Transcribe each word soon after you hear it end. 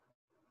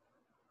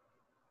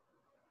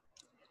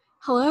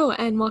Hello,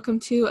 and welcome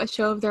to A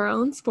Show of Their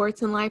Own,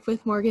 Sports and Life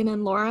with Morgan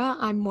and Laura.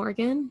 I'm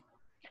Morgan.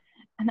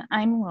 And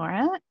I'm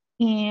Laura.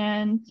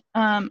 And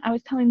I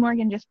was telling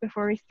Morgan just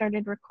before we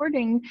started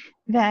recording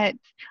that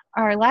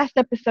our last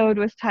episode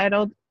was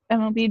titled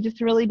MLB Just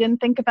Really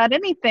Didn't Think About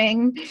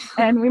Anything.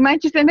 And we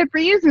might just end up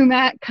reusing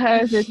that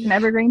because it's an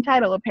evergreen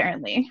title,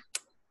 apparently.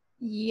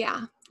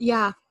 Yeah.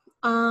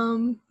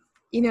 When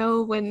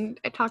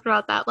I talked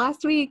about that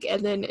last week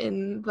and then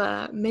in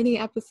the mini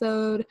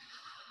episode,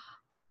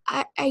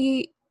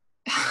 I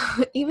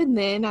even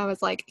then I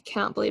was like, I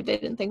can't believe they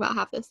didn't think about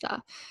half this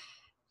stuff.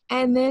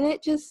 And then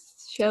it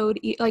just showed,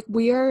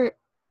 we are,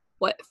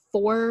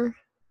 4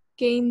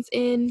 games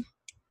in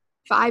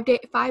 5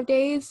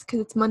 days,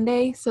 because it's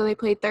Monday, so they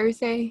played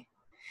Thursday.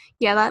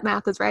 Yeah, that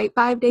math is right.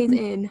 5 days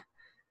in,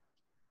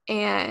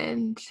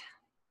 and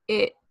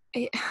it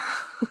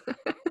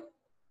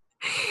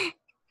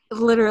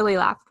literally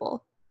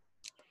laughable.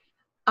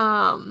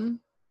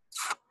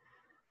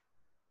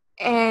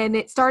 And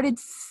it started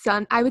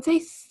I would say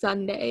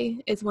Sunday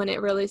is when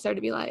it really started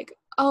to be like,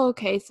 oh,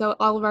 okay, so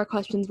all of our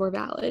questions were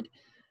valid.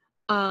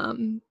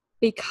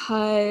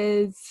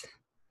 Because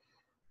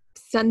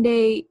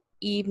Sunday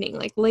evening,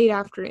 like late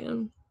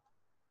afternoon,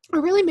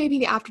 or really maybe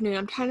the afternoon,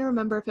 I'm trying to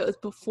remember if it was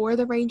before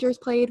the Rangers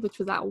played, which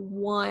was at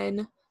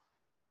 1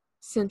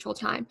 Central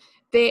Time.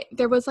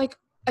 There was like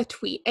a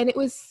tweet, and it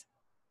was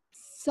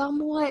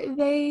somewhat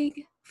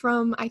vague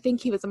from, I think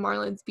he was a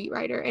Marlins beat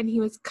writer, and he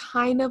was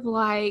kind of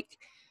like,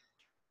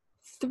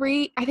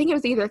 I think it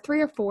was either 3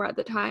 or 4 at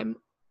the time,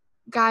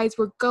 guys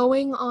were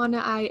going on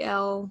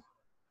IL.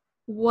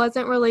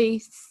 Wasn't really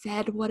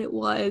said what it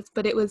was,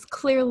 but it was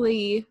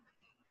clearly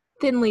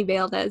thinly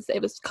veiled as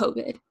it was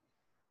COVID.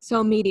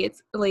 So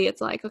immediately it's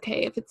like,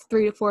 okay, if it's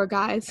 3 to 4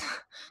 guys,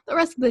 the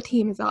rest of the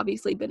team has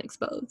obviously been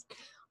exposed.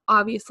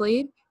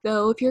 Obviously,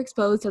 though, if you're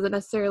exposed doesn't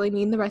necessarily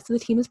mean the rest of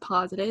the team is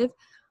positive,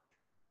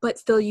 but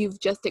still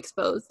you've just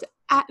exposed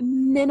at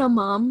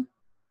minimum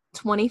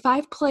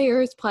 25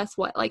 players plus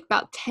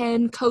about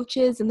 10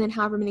 coaches and then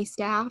however many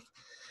staff.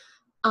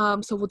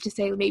 So we'll just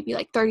say maybe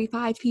like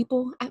 35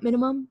 people at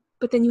minimum,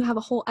 but then you have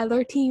a whole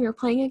other team you're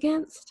playing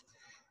against.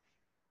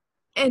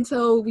 And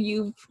so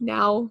you've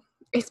now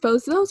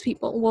exposed those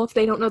people. Well, if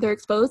they don't know they're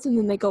exposed and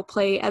then they go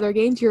play other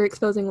games, you're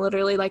exposing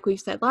literally, like we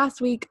said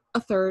last week, a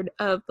third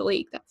of the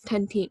league. That's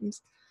 10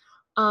 teams.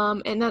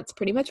 And that's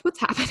pretty much what's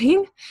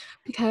happening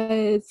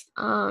because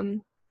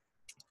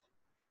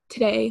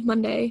today,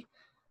 Monday,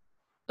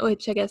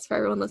 which I guess for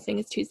everyone listening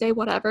is Tuesday,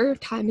 whatever,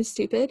 time is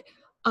stupid.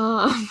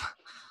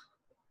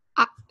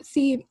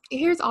 See,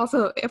 here's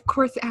also, of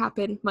course it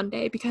happened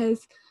Monday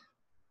because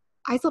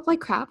I slept like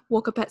crap,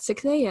 woke up at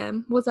 6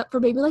 a.m., was up for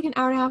maybe like an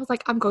hour and a half, was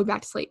like, I'm going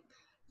back to sleep.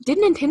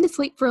 Didn't intend to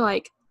sleep for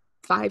like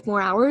 5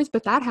 more hours,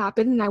 but that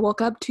happened, and I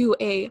woke up to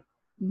a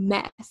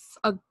mess,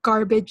 a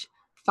garbage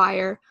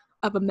fire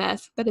of a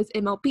mess that is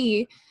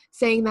MLB,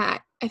 saying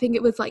that I think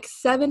it was like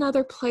 7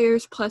 other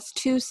players plus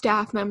 2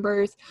 staff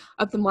members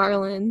of the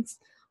Marlins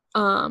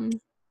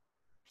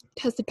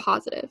tested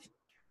positive.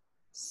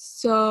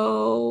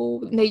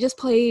 So they just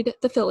played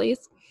the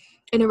Phillies,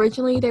 and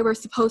originally they were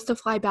supposed to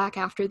fly back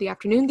after the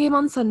afternoon game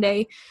on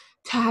Sunday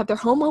to have their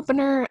home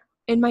opener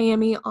in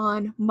Miami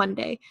on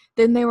Monday.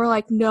 Then they were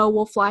like, no,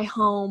 we'll fly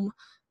home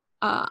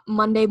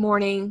Monday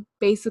morning,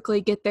 basically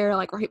get there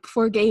like right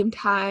before game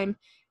time,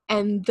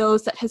 and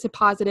those that tested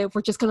positive,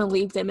 we're just going to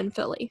leave them in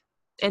Philly,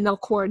 and they'll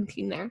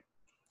quarantine there.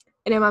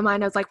 And in my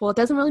mind, I was like, well, it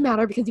doesn't really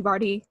matter because you've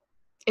already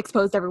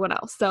exposed everyone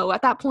else. So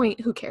at that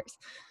point, who cares?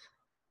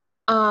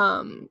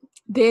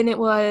 Then it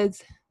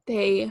was,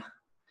 I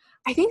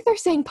think they're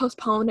saying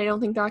postponed. I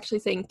don't think they're actually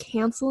saying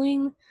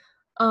canceling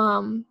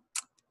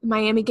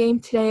Miami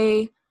game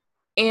today.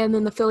 And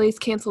then the Phillies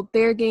canceled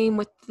their game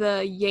with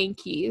the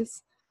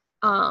Yankees.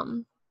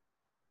 So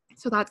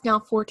that's now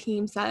 4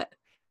 teams that,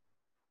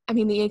 I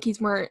mean, the Yankees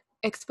weren't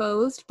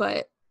exposed,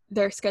 but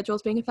their schedule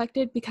is being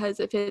affected because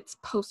if it's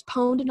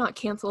postponed and not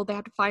canceled, they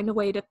have to find a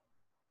way to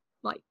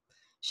like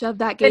shove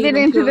that game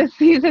into the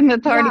season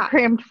that's already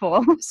crammed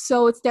full.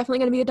 So it's definitely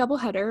going to be a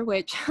doubleheader,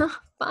 which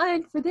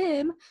fun for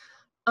them,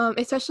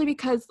 especially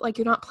because like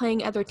you're not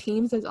playing other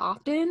teams as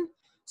often.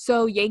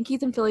 So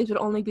Yankees and Phillies would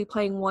only be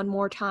playing one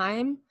more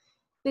time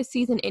this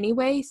season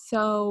anyway.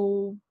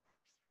 So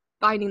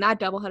finding that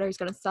doubleheader is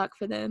going to suck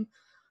for them.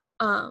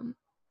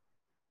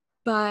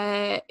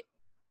 But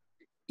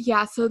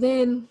yeah, so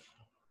then.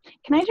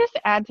 Can I just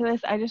add to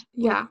this? I just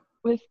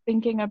was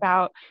thinking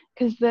about,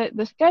 because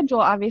the schedule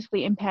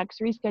obviously impacts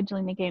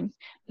rescheduling the games.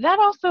 That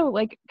also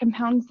like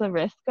compounds the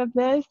risk of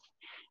this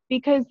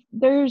because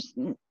there's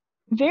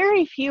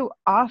very few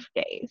off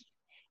days.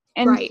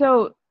 And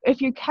so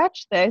if you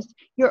catch this,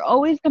 you're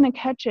always going to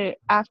catch it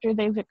after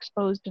they've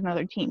exposed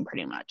another team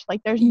pretty much.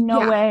 Like there's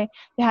no way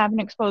to have an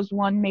exposed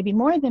one, maybe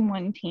more than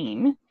one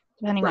team,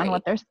 depending on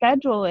what their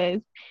schedule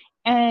is.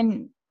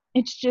 And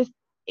it's just,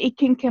 it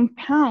can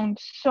compound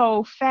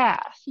so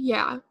fast.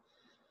 Yeah.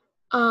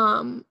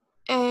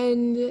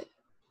 And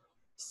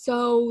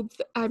so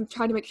I'm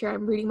trying to make sure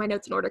I'm reading my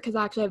notes in order because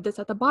I actually have this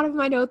at the bottom of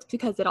my notes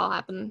because it all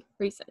happened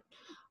recent.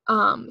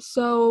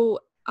 So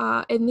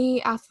in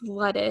the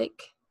Athletic,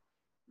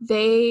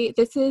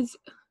 this is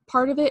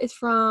part of it is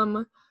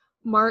from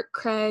Mark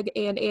Craig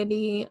and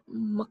Andy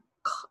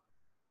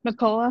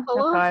McCullough? That's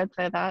how I'd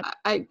say that.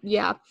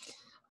 Yeah.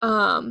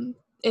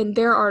 In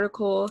their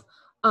article,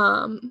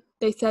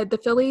 they said the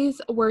Phillies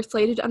were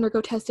slated to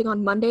undergo testing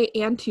on Monday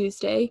and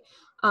Tuesday,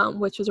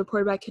 which was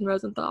reported by Ken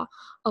Rosenthal.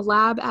 A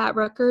lab at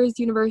Rutgers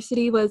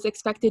University was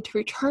expected to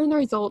return the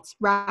results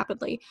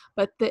rapidly,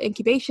 but the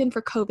incubation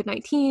for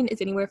COVID-19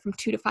 is anywhere from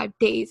 2 to 5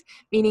 days,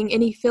 meaning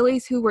any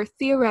Phillies who were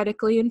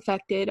theoretically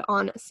infected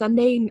on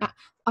Sunday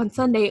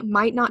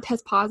might not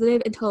test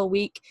positive until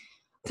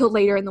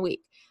later in the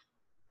week.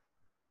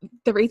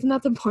 The reason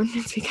that's important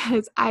is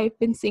because I've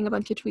been seeing a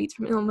bunch of tweets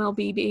from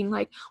MLB being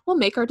like, we'll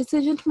make our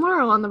decision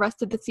tomorrow on the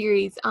rest of the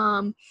series.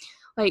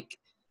 Like,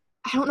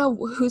 I don't know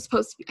who's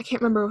supposed to be, I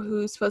can't remember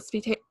who's supposed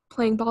to be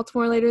playing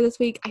Baltimore later this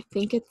week. I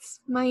think it's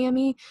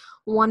Miami.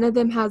 One of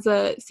them has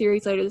a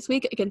series later this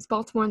week against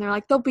Baltimore, and they're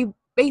like,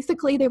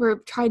 they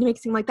were trying to make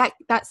it seem like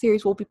that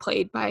series will be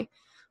played by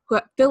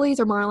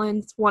Phillies or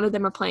Marlins. One of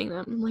them are playing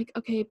them. I'm like,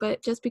 okay,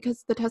 but just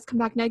because the tests come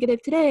back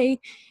negative today,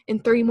 in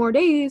 3 more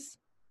days,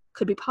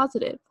 could be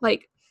positive.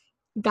 Like,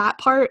 that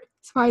part,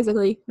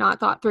 surprisingly, not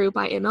thought through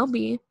by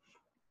MLB.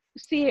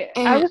 See,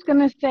 I was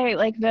going to say,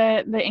 like,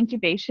 the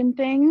incubation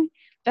thing,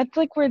 that's,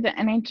 like, where the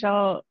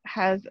NHL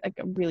has, like,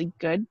 a really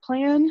good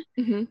plan.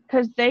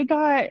 Because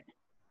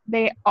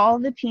all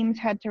the teams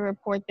had to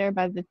report there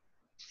by the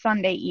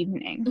Sunday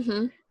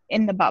evening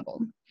in the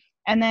bubble.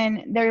 And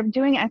then they're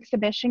doing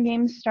exhibition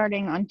games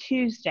starting on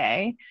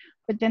Tuesday,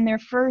 but then their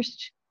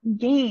first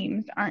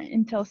games aren't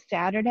until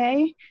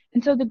Saturday.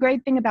 And so the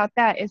great thing about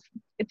that is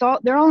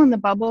they're all in the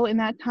bubble in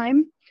that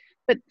time,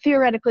 but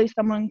theoretically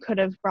someone could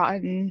have brought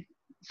in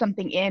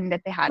something in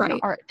that they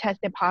hadn't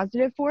tested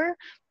positive for,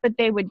 but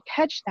they would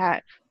catch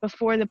that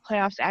before the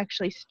playoffs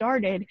actually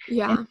started.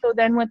 Yeah. And so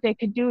then what they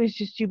could do is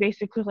just do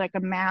basically like a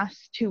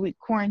mass 2-week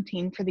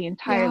quarantine for the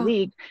entire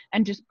league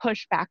and just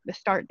push back the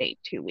start date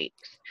 2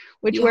 weeks,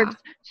 which works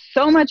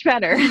so much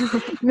better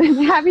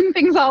than having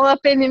things all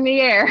up in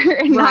the air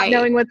and not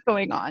knowing what's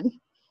going on.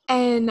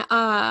 And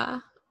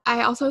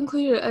I also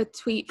included a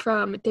tweet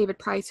from David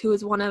Price, who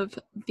is one of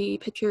the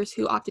pitchers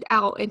who opted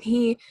out, and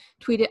he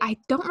tweeted, I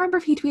don't remember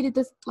if he tweeted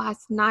this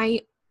last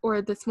night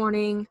or this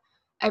morning,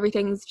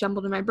 everything's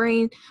jumbled in my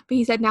brain, but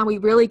he said, now we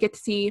really get to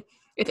see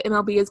if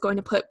MLB is going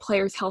to put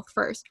players' health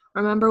first.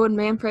 Remember when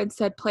Manfred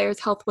said players'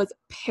 health was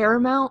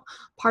paramount?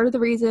 Part of the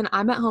reason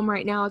I'm at home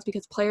right now is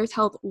because players'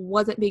 health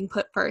wasn't being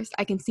put first.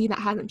 I can see that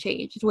hasn't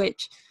changed,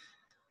 which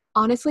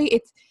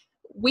honestly,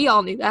 we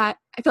all knew that.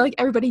 I feel like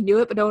everybody knew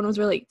it, but no one was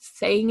really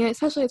saying it,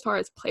 especially as far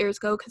as players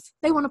go, because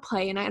they want to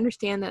play. And I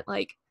understand that,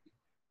 like,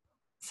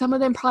 some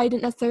of them probably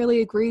didn't necessarily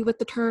agree with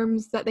the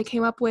terms that they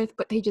came up with,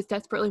 but they just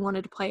desperately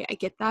wanted to play. I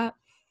get that.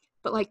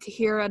 But, like, to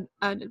hear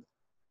a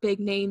big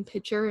name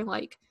pitcher,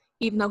 like,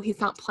 even though he's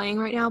not playing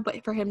right now,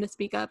 but for him to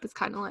speak up is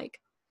kind of,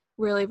 like,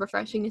 really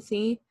refreshing to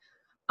see.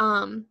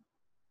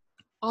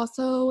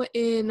 Also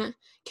in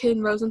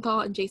Ken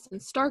Rosenthal and Jason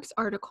Stark's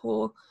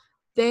article,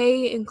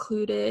 they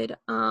included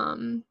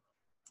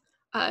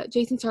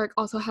Jason Stark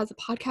also has a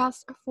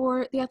podcast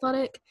for The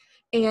Athletic,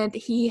 and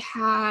he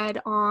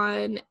had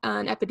on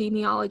an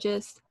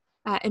epidemiologist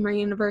at Emory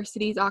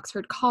University's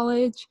Oxford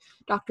College,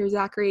 Dr.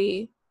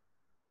 Zachary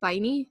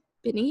Binney.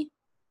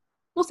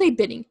 We'll say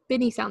Binney.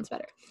 Binney sounds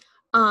better.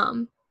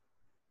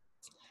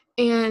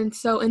 And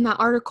so in that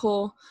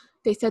article,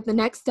 they said the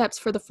next steps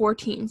for the 4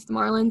 teams, the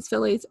Marlins,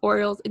 Phillies,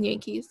 Orioles, and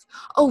Yankees.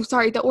 Oh,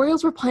 sorry, the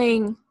Orioles were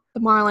playing the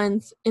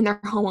Marlins in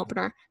their home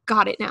opener.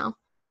 Got it now.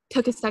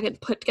 Took a second to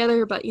put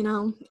together, but,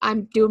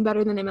 I'm doing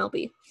better than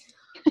MLB.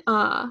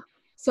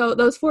 So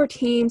those 4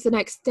 teams, the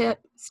next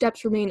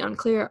steps remain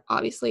unclear,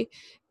 obviously.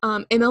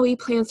 MLB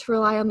plans to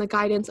rely on the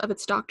guidance of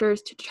its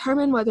doctors to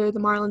determine whether the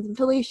Marlins and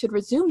Phillies should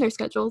resume their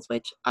schedules,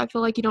 which I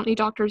feel like you don't need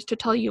doctors to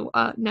tell you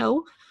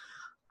no.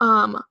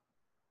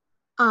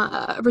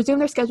 Resume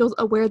their schedules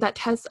aware that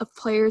tests of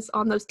players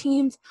on those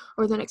teams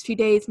over the next few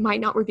days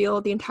might not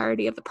reveal the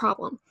entirety of the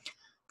problem.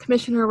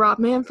 Commissioner Rob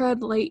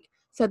Manfred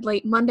said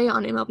late Monday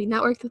on MLB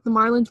Network that the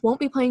Marlins won't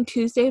be playing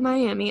Tuesday in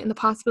Miami, and the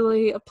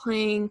possibility of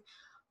playing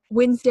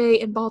Wednesday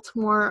in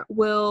Baltimore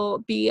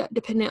will be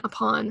dependent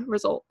upon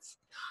results.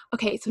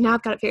 Okay, so now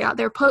I've got to figure out.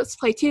 They're supposed to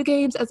play 2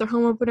 games as their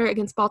home opener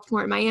against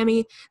Baltimore and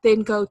Miami,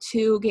 then go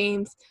 2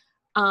 games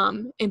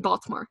in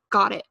Baltimore.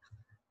 Got it.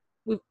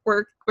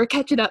 We're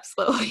catching up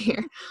slowly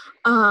here.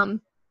 But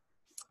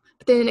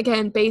then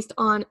again, based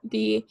on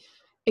the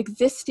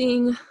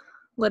existing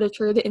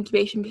literature, the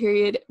incubation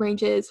period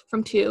ranges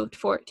from 2 to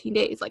 14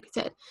 days, like I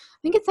said. I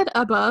think it said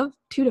above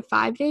 2 to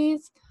 5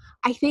 days.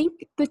 I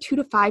think the 2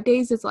 to 5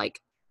 days is like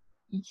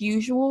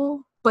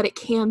usual, but it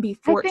can be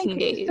 14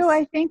 days. So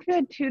I think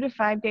that 2 to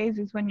 5 days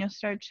is when you'll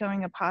start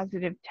showing a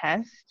positive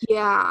test.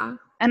 Yeah.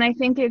 And I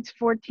think it's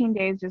 14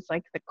 days is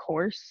like the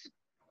course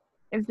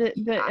of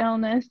the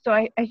illness. So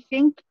I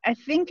think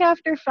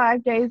after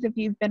 5 days, if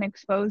you've been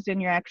exposed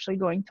and you're actually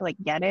going to like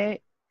get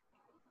it,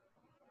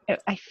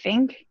 I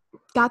think.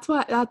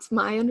 That's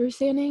my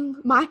understanding.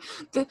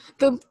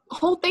 The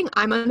whole thing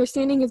I'm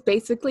understanding is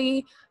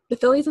basically the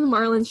Phillies and the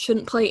Marlins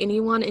shouldn't play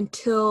anyone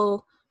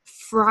until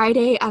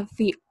Friday at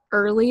the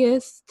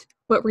earliest,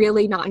 but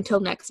really not until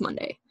next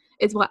Monday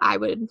is what I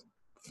would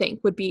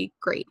think would be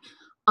great.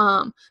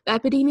 The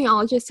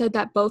epidemiologist said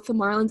that both the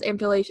Marlins and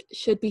Phillies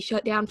should be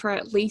shut down for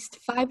at least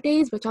 5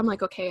 days, which I'm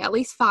like, okay, at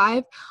least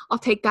 5. I'll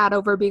take that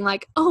over being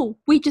like, oh,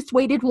 we just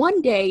waited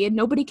 1 day and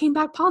nobody came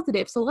back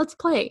positive, so let's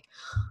play.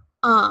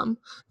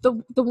 The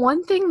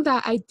one thing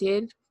that I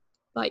did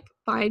like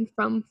find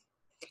from,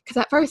 because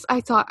at first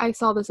I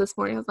saw this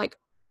morning, I was like,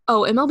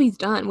 oh, MLB's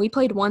done. We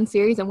played 1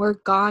 series and we're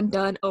gone,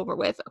 done, over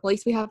with. At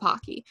least we have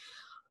hockey.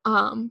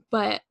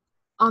 But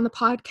on the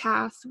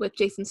podcast with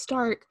Jason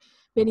Stark,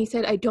 Benny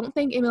said, I don't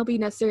think MLB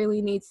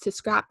necessarily needs to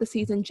scrap the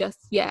season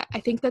just yet.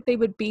 I think that they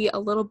would be a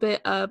little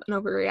bit of an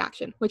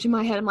overreaction, which in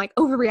my head, I'm like,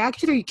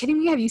 overreaction? Are you kidding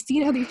me? Have you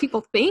seen how these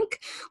people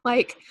think?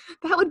 Like,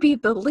 that would be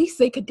the least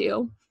they could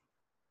do.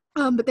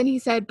 But then he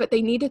said, but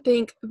they need to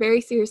think very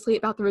seriously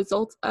about the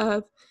results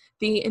of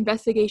the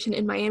investigation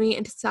in Miami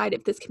and decide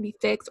if this can be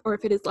fixed or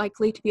if it is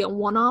likely to be a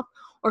one-off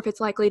or if it's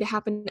likely to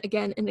happen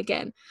again and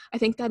again. I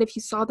think that if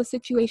you saw the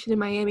situation in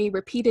Miami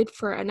repeated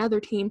for another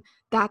team,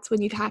 that's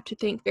when you'd have to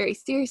think very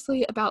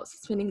seriously about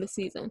suspending the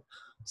season.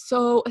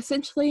 So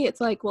essentially,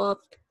 it's like, well, if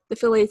the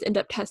Phillies end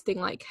up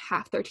testing like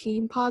half their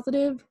team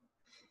positive,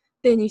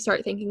 then you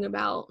start thinking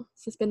about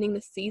suspending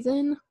the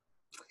season.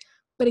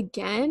 But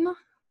again,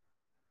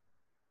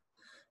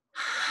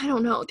 I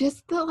don't know,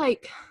 just the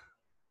like,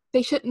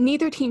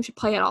 neither team should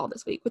play at all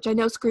this week, which I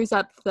know screws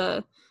up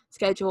the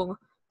schedule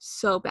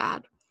so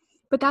bad.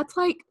 But that's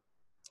like,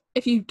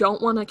 if you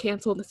don't want to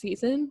cancel the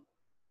season,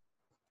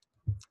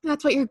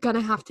 that's what you're going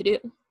to have to do.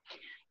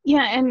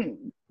 Yeah,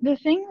 and the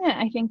thing that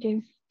I think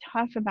is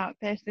tough about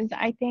this is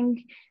I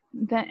think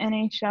the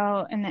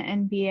NHL and the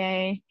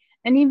NBA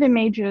and even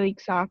Major League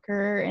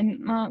Soccer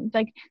and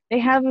like they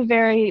have a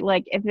very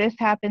like, if this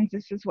happens,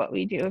 this is what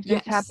we do. If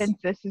this happens,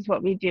 this is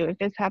what we do. If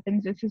this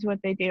happens, this is what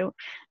they do.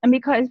 And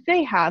because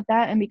they have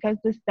that, and because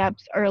the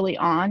steps early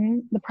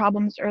on, the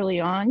problems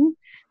early on,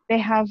 they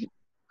have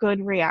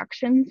good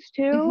reactions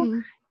to. Mm-hmm.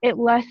 It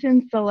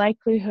lessens the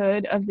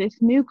likelihood of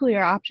this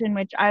nuclear option,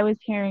 which I was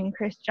hearing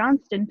Chris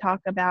Johnston talk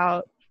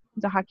about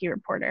as a hockey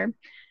reporter.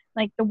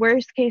 Like the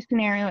worst case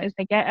scenario is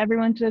they get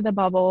everyone to the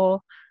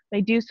bubble,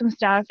 they do some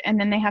stuff, and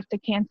then they have to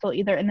cancel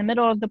either in the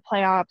middle of the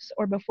playoffs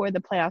or before the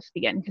playoffs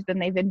begin, because then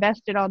they've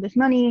invested all this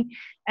money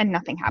and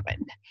nothing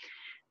happened.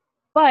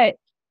 But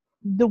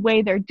the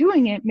way they're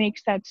doing it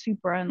makes that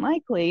super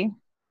unlikely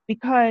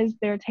because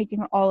they're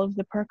taking all of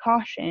the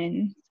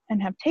precautions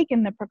and have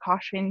taken the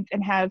precautions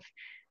and have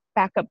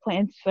backup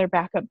plans to their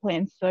backup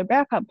plans to their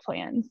backup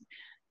plans.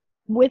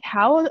 With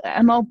how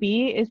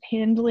MLB is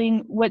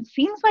handling what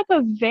seems like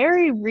a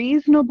very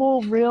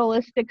reasonable,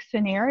 realistic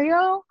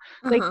scenario,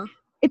 like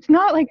it's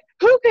not like,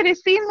 who could have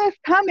seen this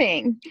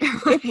coming?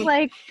 It's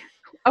like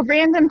a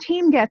random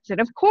team gets it,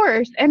 of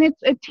course, and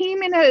it's a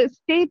team in a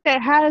state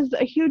that has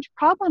a huge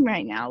problem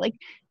right now. Like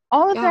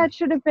all of that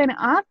should have been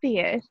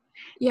obvious.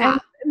 Yeah.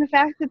 And the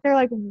fact that they're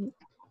like,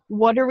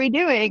 what are we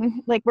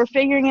doing? Like, we're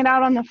figuring it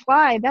out on the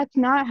fly. That's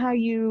not how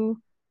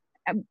you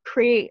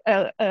create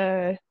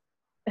a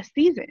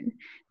season.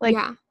 Like,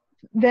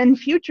 then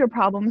future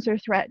problems are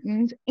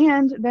threatened.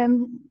 And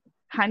then,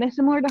 kind of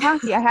similar to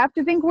hockey, I have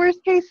to think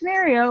worst case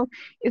scenario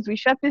is we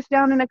shut this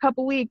down in a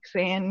couple weeks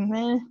and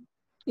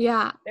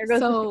there goes.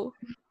 So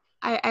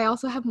I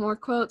also have more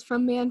quotes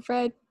from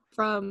Manfred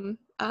from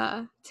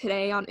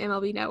today on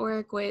MLB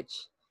Network,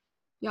 which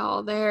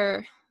y'all,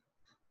 they're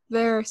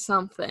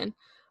something.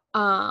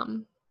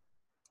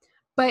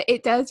 But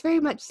it does very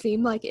much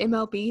seem like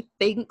MLB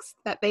thinks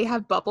that they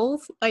have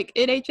bubbles like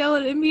NHL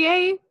and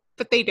NBA,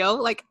 but they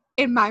don't. Like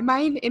in my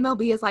mind,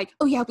 MLB is like,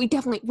 oh yeah,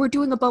 we're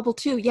doing a bubble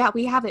too. Yeah,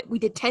 we have it. We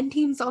did 10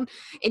 teams in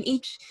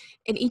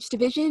each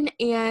division,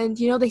 and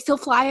they still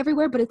fly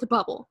everywhere, but it's a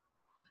bubble.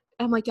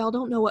 And I'm like, y'all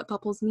don't know what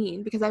bubbles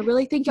mean, because I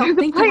really think y'all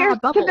think y'all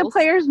have bubbles. Can the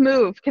players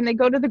move? Can they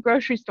go to the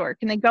grocery store?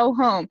 Can they go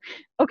home?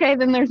 Okay,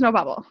 then there's no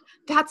bubble.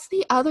 That's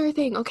the other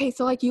thing. Okay,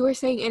 so like you were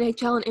saying,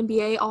 NHL and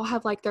NBA all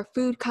have like their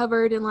food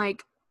covered and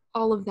like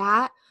all of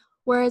that,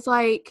 whereas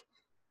like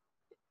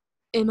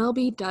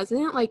MLB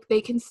doesn't. Like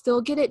they can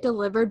still get it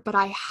delivered, but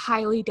I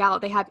highly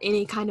doubt they have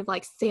any kind of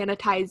like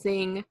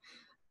sanitizing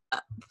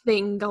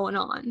thing going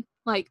on.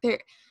 Like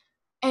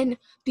and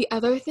the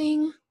other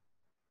thing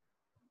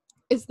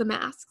is the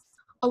masks.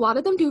 A lot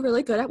of them do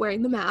really good at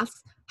wearing the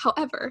masks.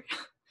 However,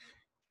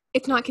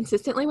 it's not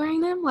consistently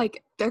wearing them.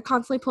 Like they're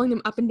constantly pulling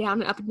them up and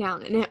down and up and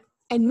down.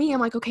 And me,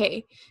 I'm like,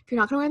 okay, if you're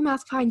not gonna wear the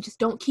mask, fine, just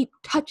don't keep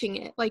touching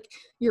it. Like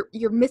you're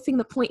missing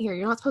the point here.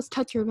 You're not supposed to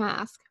touch your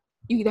mask.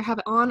 You either have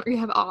it on or you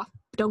have it off.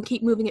 But don't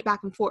keep moving it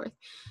back and forth.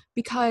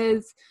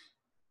 Because,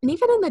 and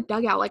even in the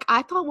dugout, like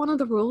I thought one of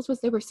the rules was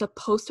they were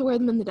supposed to wear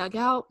them in the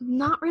dugout.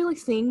 Not really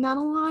seeing that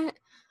a lot.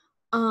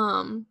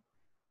 I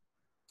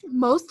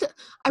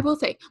will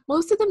say,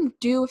 most of them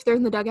do, if they're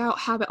in the dugout,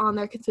 have it on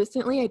there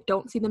consistently. I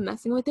don't see them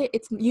messing with it.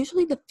 It's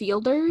usually the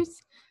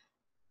fielders,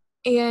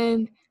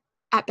 and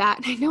at bat.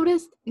 And I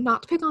noticed,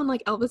 not to pick on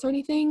like Elvis or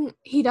anything,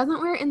 he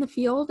doesn't wear it in the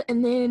field,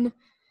 and then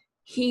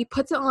he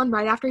puts it on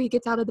right after he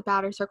gets out of the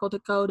batter circle to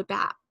go to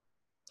bat.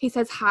 He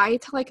says hi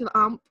to like the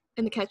ump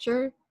and the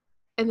catcher,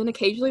 and then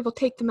occasionally will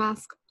take the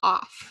mask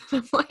off.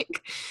 I'm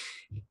like,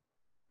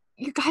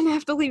 you kind of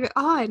have to leave it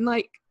on,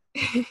 like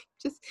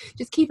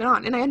just keep it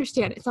on. And I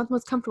understand it's not the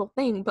most comfortable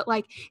thing, but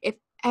like if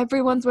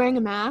everyone's wearing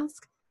a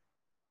mask,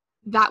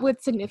 that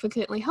would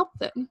significantly help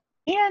them.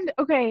 And,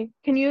 okay,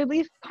 can you at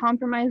least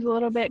compromise a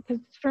little bit?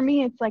 Because for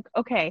me, it's like,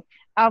 okay,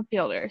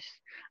 outfielders.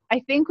 I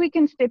think we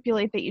can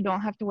stipulate that you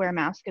don't have to wear a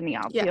mask in the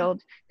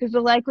outfield, because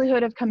the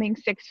likelihood of coming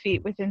 6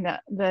 feet within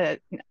the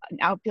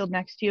outfield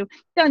next to you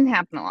doesn't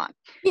happen a lot.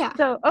 Yeah.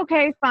 So,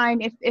 okay,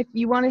 fine. If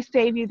you want to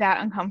save you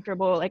that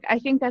uncomfortable, like, I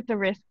think that's a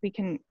risk we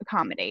can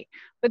accommodate.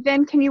 But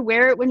then can you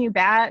wear it when you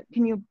bat?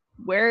 Can you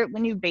wear it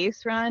when you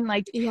base run?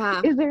 Like,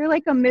 is there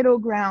like a middle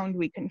ground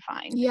we can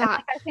find? Yeah. And,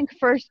 like, I think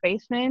first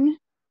baseman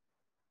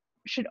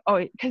should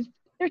always, because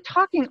they're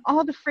talking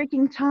all the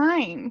freaking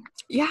time.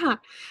 Yeah.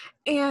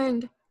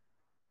 And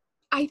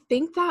I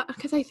think that,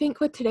 because I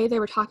think with today they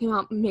were talking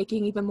about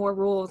making even more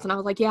rules, and I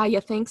was like, yeah, you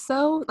think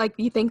so? Like,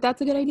 you think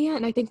that's a good idea?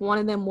 And I think one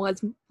of them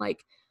was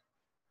like,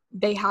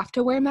 they have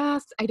to wear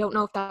masks. I don't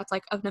know if that's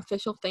like an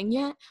official thing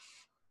yet,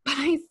 but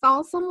I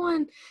saw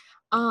someone,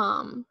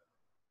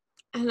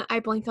 and I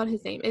blanked on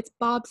his name. It's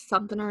Bob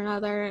something or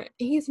another.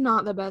 He's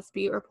not the best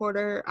beat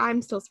reporter.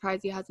 I'm still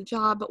surprised he has a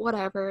job, but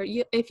whatever.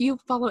 If you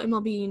follow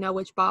MLB, you know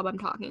which Bob I'm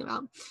talking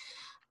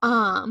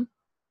about.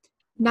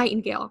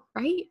 Nightingale,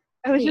 right?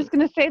 I was just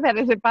going to say that.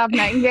 Is it Bob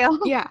Nightingale?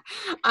 Yeah.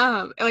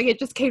 Like it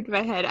just came to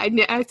my head.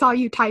 I saw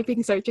you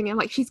typing, searching. I'm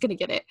like, she's going to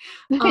get it.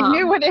 I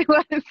knew what it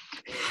was.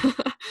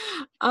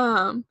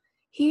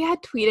 He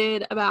had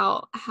tweeted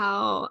about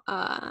how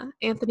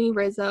Anthony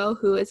Rizzo,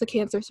 who is a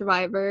cancer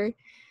survivor,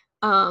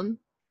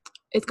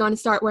 is going to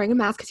start wearing a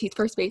mask because he's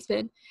first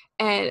baseman.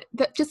 And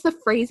just the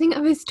phrasing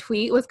of his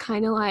tweet was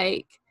kind of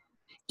like,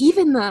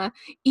 even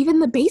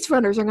the base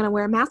runners are going to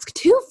wear a mask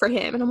too for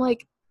him. And I'm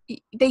like,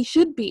 they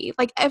should be.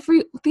 Like,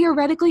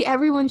 theoretically,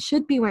 everyone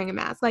should be wearing a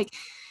mask. Like,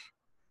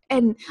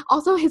 and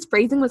also his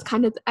phrasing was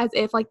kind of as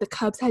if like the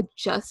Cubs had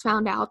just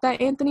found out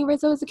that Anthony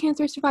Rizzo is a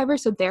cancer survivor,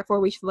 so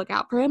therefore we should look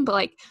out for him. But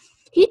like,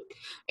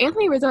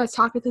 Anthony Rizzo has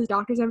talked with his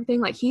doctors and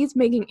everything. Like, he's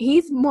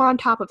more on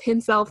top of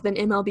himself than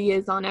MLB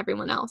is on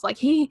everyone else. Like,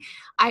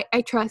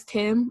 I trust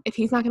him. If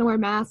he's not going to wear a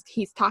mask,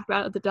 he's talked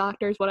about it with the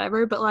doctors,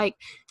 whatever. But like,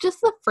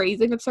 just the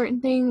phrasing of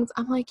certain things,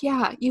 I'm like,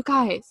 yeah, you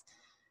guys,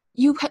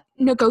 you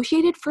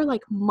negotiated for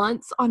like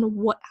months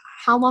on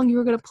how long you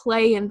were going to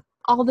play and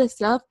all this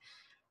stuff.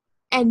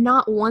 And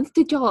not once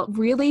did y'all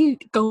really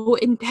go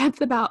in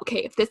depth about,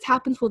 okay, if this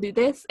happens, we'll do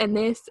this and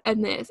this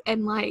and this.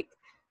 And like,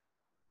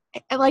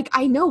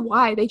 I know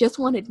why. They just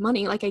wanted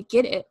money. Like, I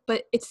get it.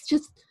 But it's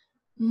just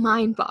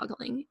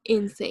mind-boggling.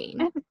 Insane.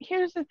 And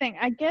here's the thing.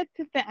 I get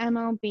that the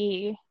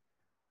MLB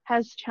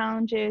has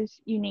challenges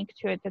unique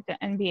to it that the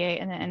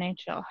NBA and the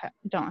NHL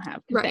don't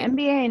have. Because the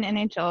NBA and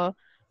NHL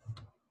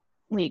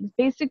leagues,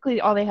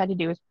 basically all they had to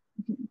do was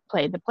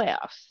play the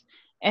playoffs.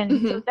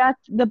 And so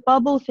that's the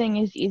bubble thing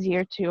is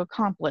easier to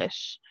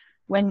accomplish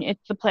when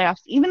it's the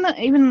playoffs.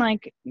 Even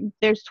like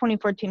there's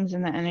 24 teams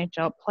in the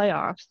NHL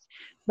playoffs,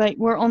 but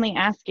we're only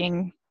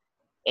asking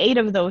 8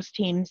 of those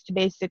teams to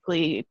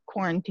basically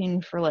quarantine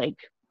for like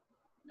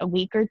a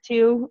week or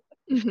two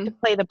to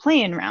play the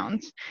play-in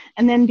rounds.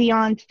 And then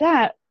beyond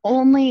that,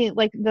 only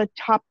like the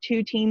top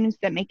 2 teams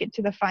that make it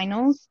to the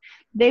finals,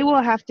 they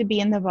will have to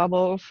be in the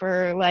bubble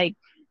for like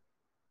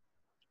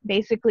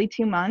basically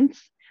 2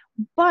 months.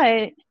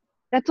 But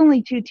that's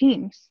only 2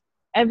 teams.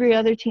 Every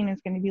other team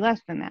is going to be less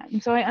than that.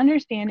 And so I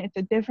understand it's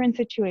a different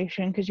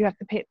situation because you have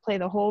to play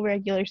the whole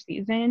regular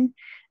season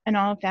and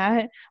all of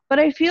that. But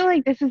I feel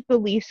like this is the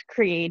least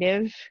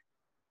creative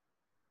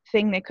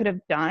thing they could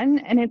have done.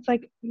 And it's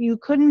like, you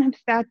couldn't have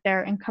sat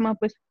there and come up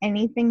with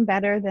anything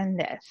better than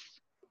this.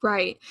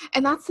 Right.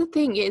 And that's the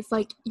thing is,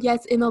 like,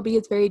 yes, MLB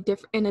is very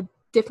different in a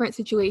different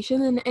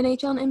situation than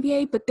NHL and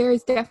NBA, but there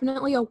is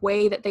definitely a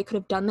way that they could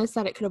have done this,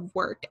 that it could have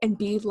worked and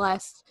be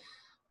less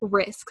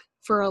risk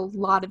for a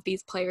lot of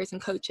these players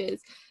and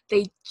coaches.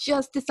 They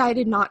just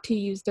decided not to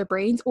use their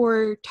brains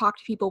or talk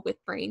to people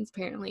with brains,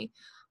 apparently.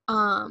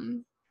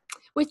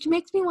 Which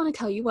makes me want to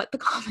tell you what the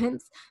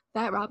comments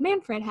that Rob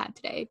Manfred had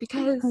today,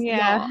 because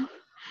y'all,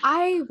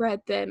 I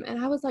read them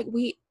and I was like,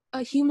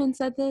 a human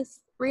said this?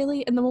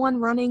 Really? And the one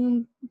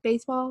running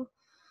baseball?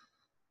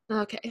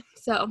 Okay,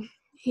 so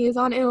he is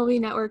on MLB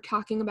Network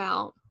talking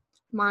about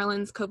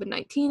Marlins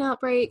COVID-19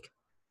 outbreak.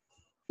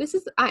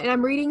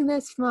 I'm reading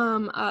this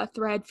from a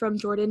thread from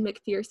Jordan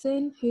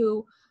McPherson,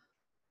 who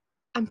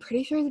I'm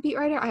pretty sure is a beat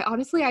writer.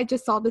 I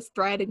just saw this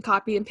thread and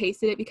copied and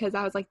pasted it because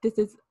I was like, this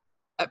is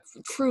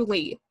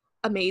truly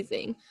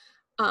amazing,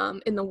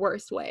 in the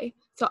worst way.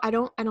 So I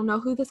don't know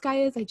who this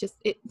guy is. It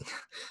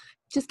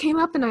just came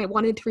up and I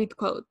wanted to read the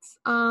quotes.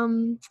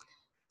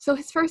 So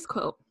his first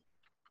quote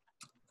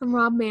from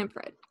Rob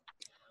Manfred: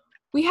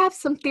 "We have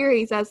some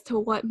theories as to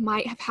what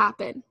might have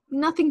happened.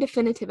 Nothing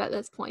definitive at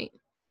this point.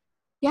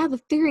 Yeah, the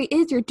theory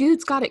is your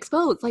dudes got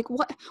exposed. Like,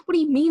 what do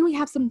you mean we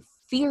have some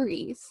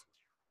theories?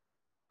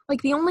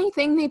 Like, the only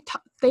thing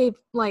they've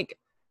like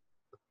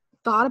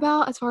thought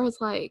about as far as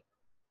like,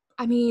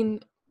 I mean,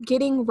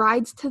 getting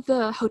rides to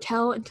the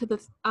hotel and to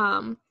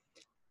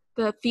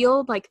the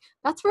field, like,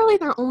 that's really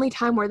their only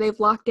time where they've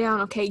locked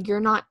down, okay, you're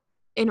not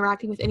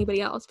interacting with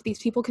anybody else, but these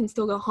people can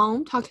still go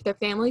home, talk to their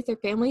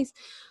families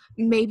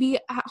may be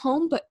at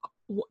home, but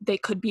they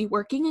could be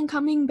working and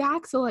coming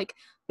back, so like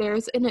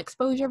there's an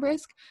exposure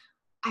risk.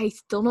 I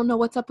still don't know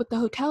what's up with the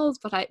hotels,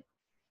 but it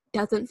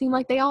doesn't seem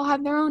like they all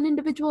have their own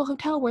individual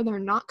hotel where they're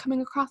not coming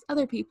across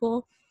other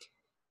people.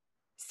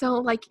 So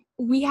like,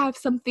 we have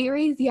some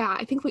theories. Yeah,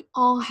 I think we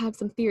all have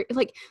some theories.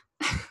 Like,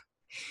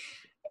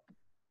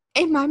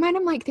 in my mind,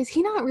 I'm like, does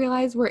he not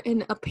realize we're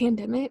in a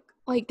pandemic?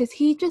 Like, does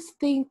he just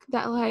think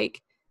that,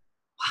 like,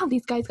 wow,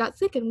 these guys got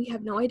sick and we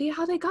have no idea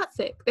how they got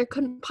sick? There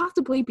couldn't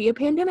possibly be a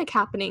pandemic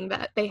happening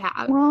that they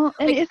have. Well,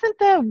 and like, isn't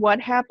the what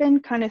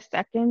happened kind of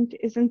second?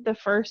 Isn't the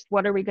first,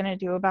 what are we going to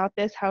do about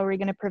this? How are we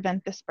going to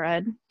prevent the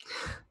spread?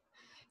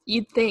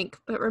 You'd think,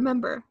 but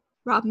remember,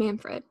 Rob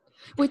Manfred.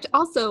 Which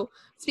also,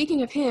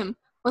 speaking of him,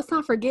 let's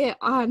not forget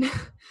on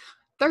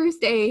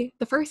Thursday,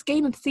 the first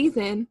game of the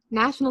season,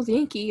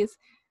 Nationals-Yankees,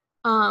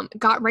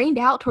 got rained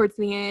out towards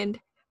the end.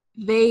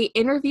 They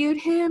interviewed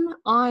him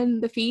on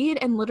the feed,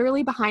 and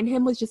literally behind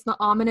him was just the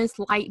ominous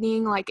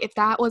lightning. Like, if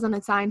that wasn't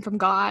a sign from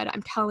God,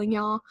 I'm telling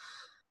y'all,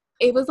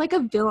 it was like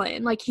a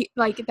villain. Like,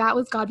 that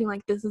was God being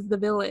like, this is the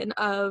villain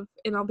of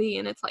MLB.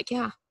 And it's like,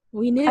 yeah,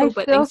 we knew,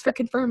 but thanks for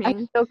confirming.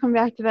 I still come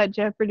back to that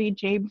Jeopardy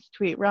James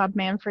tweet. Rob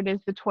Manfred is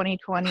the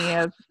 2020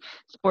 of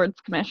sports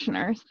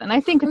commissioners. And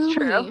I think it's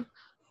true.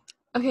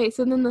 Okay,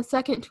 so then the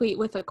second tweet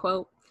with a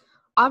quote.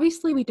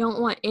 Obviously, we don't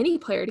want any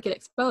player to get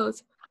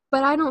exposed,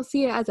 but I don't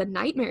see it as a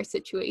nightmare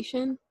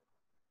situation.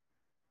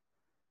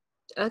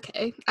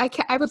 Okay,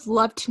 I would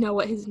love to know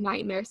what his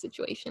nightmare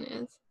situation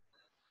is.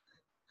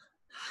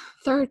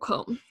 Third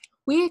quote.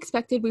 We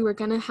expected we were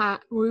going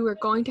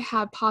to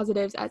have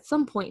positives at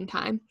some point in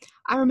time.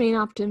 I remain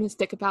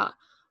optimistic that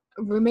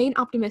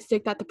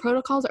the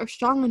protocols are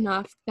strong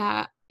enough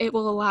that it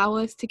will allow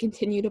us to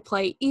continue to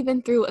play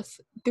even through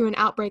an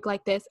outbreak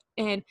like this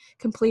and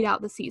complete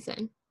out the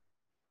season.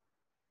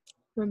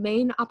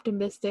 Remain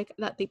optimistic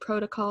that the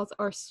protocols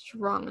are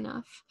strong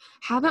enough.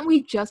 Haven't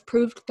we just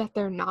proved that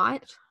they're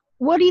not?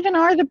 What even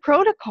are the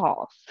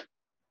protocols?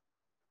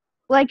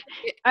 Like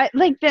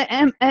the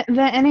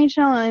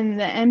NHL and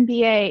the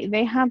NBA,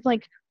 they have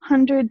like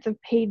hundreds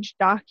of page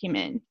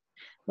documents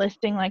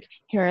listing like,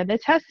 here are the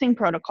testing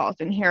protocols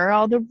and here are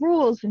all the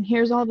rules and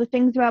here's all the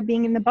things about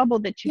being in the bubble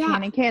that you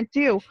can and can't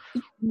do.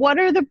 What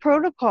are the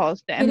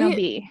protocols, the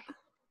MLB?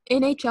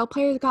 NHL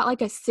players got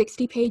like a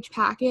 60-page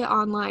packet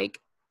on like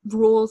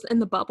rules in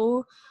the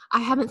bubble. I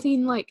haven't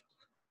seen like,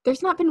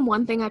 there's not been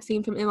one thing I've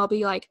seen from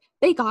MLB like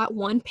they got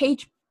 1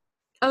 page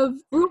of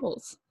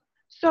rules.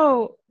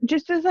 So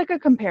just as like a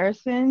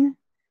comparison,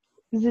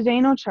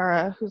 Zdeno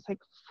Chara, who's like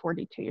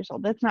 42 years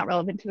old, that's not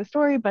relevant to the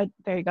story, but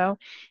there you go,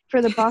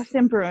 for the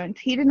Boston Bruins,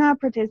 he did not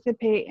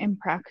participate in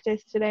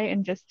practice today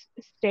and just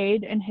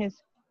stayed in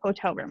his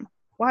hotel room.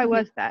 Why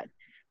was that?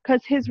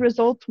 Because his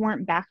results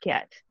weren't back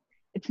yet.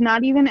 It's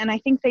not even, and I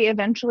think they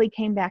eventually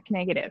came back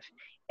negative.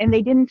 And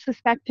they didn't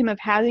suspect him of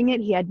having it.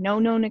 He had no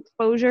known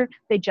exposure.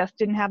 They just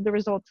didn't have the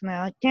results. And they're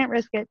like, can't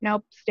risk it.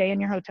 Nope, stay in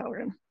your hotel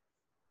room.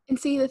 And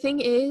see, the thing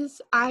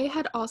is, I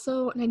had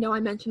also, and I know I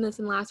mentioned this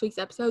in last week's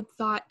episode,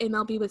 thought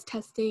MLB was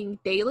testing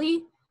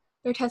daily.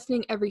 They're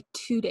testing every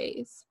 2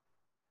 days.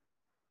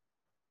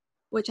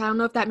 Which I don't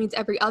know if that means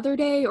every other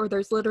day or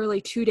there's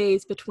literally 2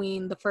 days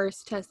between the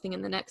first testing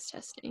and the next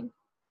testing.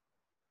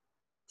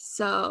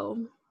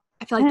 So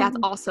I feel like that's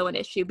also an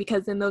issue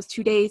because in those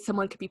 2 days,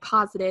 someone could be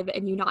positive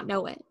and you not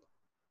know it.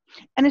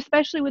 And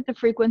especially with the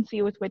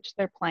frequency with which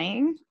they're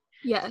playing.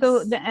 Yes.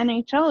 So the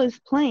NHL is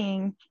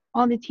playing,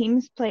 all the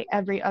teams play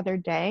every other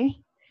day.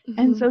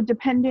 And so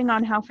depending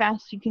on how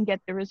fast you can get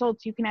the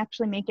results, you can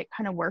actually make it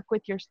kind of work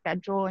with your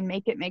schedule and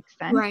make it make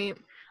sense. Right.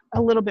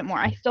 A little bit more.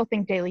 I still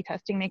think daily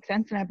testing makes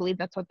sense, and I believe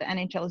that's what the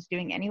NHL is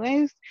doing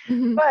anyways.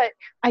 But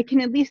I can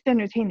at least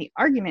entertain the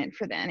argument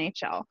for the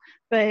NHL.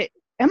 But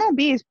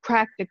MLB is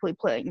practically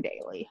playing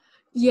daily.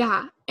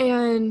 Yeah,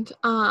 and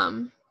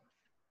the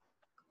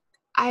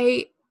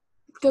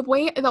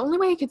only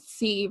way I could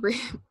see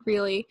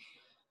really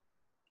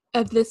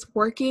of this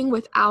working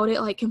without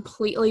it like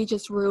completely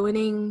just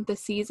ruining the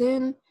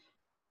season,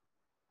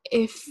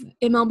 if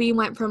MLB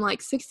went from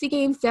like 60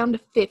 games down to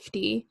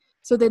 50.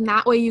 So then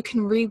that way you can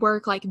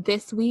rework like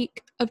this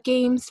week of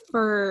games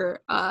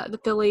for the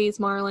Phillies,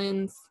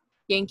 Marlins,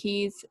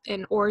 Yankees,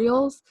 and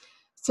Orioles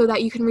so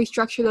that you can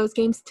restructure those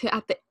games to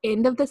at the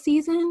end of the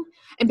season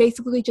and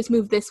basically just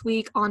move this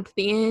week on to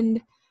the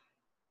end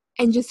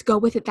and just go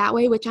with it that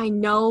way, which I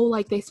know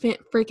like they spent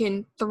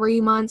freaking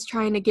 3 months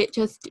trying to get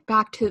just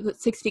back to the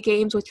 60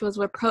 games, which was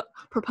what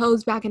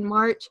proposed back in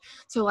March.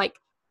 So like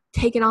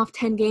taking off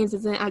 10 games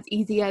isn't as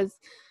easy as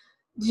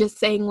just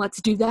saying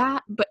let's do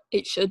that, but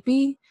it should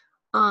be.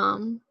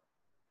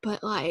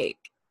 But like,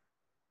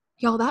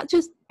 y'all, that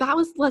that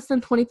was less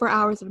than 24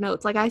 hours of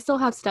notes. Like, I still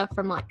have stuff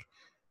from, like,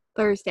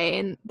 Thursday,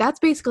 and that's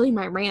basically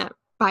my rant,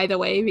 by the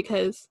way,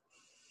 because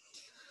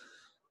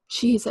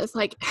Jesus,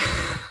 like,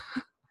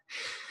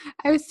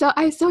 I was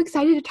so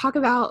excited to talk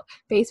about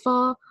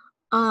baseball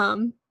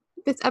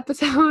this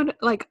episode.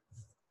 Like,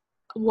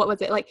 what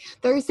was it, like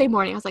Thursday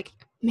morning? I was like,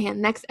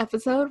 man, next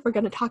episode we're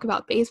going to talk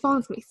about baseball.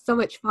 It's going to be so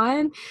much fun.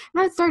 And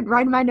I started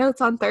writing my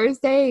notes on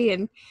Thursday,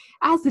 and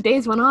as the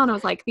days went on, I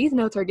was like, these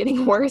notes are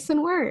getting worse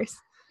and worse.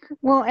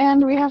 Well,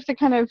 and we have to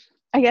kind of,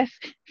 I guess,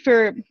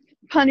 for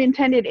pun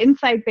intended,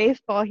 inside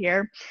baseball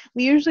here.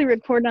 We usually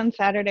record on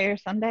Saturday or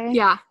Sunday.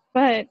 Yeah.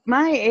 But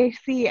my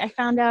AC, I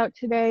found out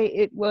today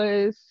it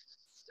was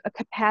a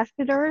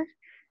capacitor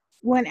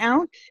went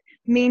out,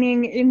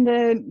 meaning in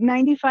the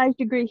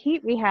 95-degree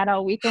heat we had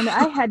all weekend,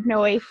 I had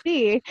no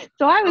AC.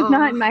 So I was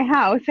not in my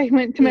house. I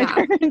went to my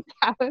parents'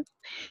 house.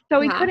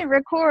 So we couldn't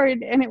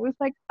record, and it was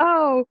like,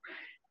 oh.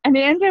 And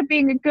it ended up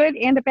being a good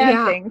and a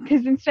bad thing,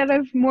 because instead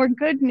of more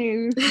good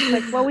news, it's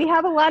like, well, we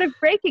have a lot of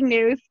breaking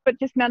news, but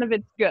just none of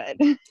it's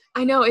good.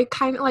 I know, it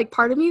kind of, like,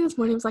 part of me this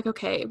morning was like,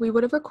 okay, we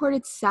would have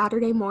recorded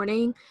Saturday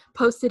morning,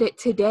 posted it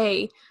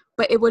today,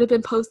 but it would have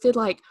been posted,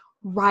 like,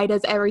 right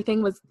as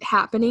everything was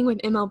happening with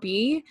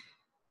MLB.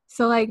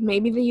 So, like,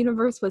 maybe the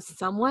universe was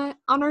somewhat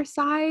on our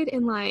side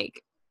in,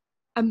 like,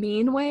 a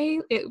mean way.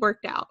 It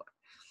worked out.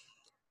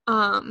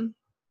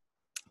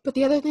 But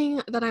the other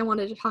thing that I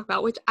wanted to talk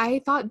about, which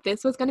I thought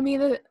this was going to be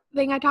the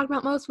thing I talked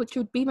about most, which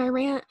would be my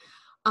rant,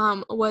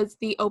 was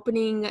the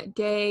opening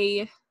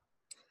day. I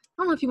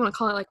don't know if you want to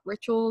call it, like,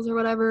 rituals or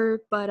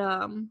whatever, but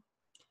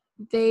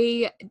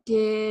they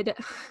did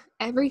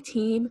every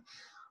team,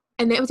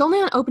 and it was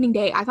only on opening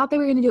day. I thought they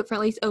were going to do it for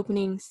at least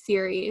opening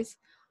series.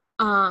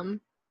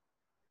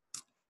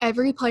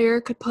 Every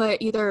player could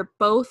put either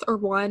both or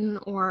one,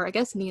 or I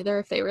guess neither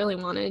if they really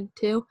wanted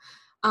to,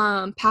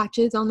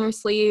 patches on their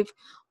sleeve.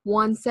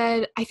 One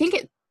said, I think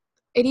it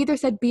either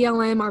said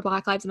BLM or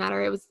Black Lives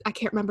Matter. It was, I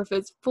can't remember if it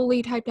was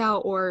fully typed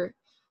out or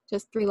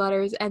just 3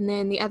 letters. And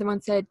then the other one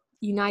said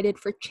United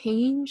for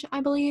Change,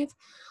 I believe.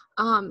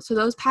 So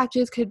those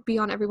patches could be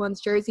on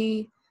everyone's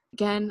jersey.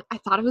 Again, I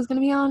thought it was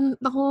going to be on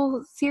the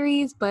whole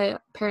series,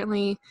 but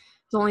apparently it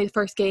was only the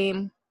first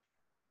game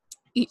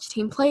each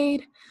team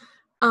played.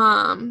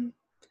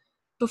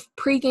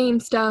 Pre-game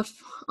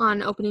stuff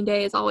on opening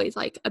day is always,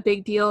 like, a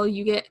big deal.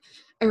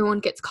 Everyone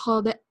gets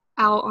called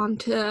out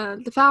onto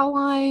the foul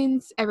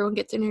lines. Everyone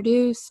gets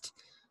introduced.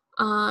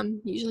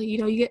 Usually,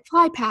 you get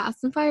fly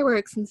paths and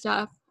fireworks and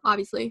stuff.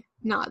 Obviously,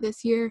 not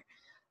this year.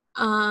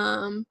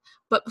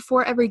 But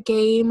before every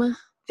game,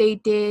 they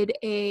did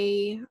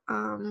a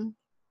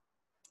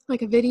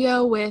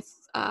video with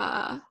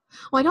well,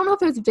 I don't know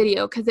if it was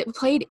video because it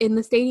played in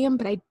the stadium,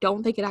 but I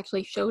don't think it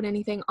actually showed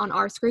anything on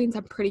our screens.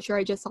 I'm pretty sure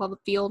I just saw the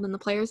field and the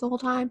players the whole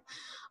time,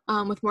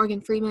 with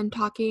Morgan Freeman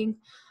talking,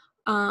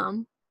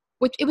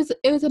 which it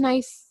was a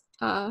nice,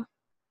 I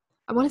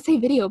want to say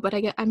video, but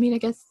I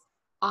guess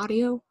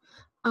audio.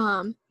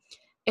 And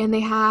they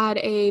had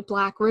a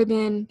black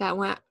ribbon that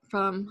went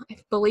from, I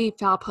believe,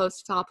 foul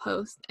post to foul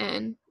post,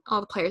 and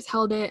all the players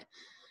held it.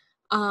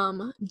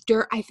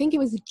 I think it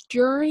was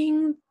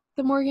during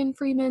the Morgan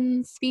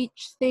Freeman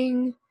speech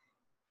thing.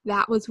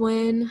 That was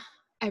when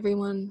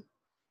everyone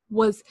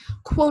was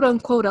quote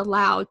unquote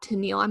allowed to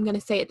kneel. I'm going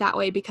to say it that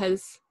way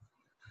because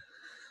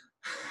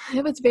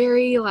it was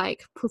very,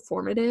 like,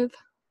 performative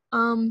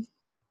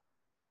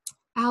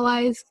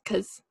allies,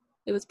 because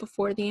it was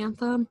before the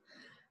anthem.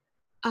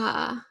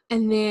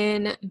 And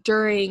then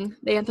during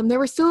the anthem, there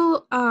were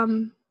still,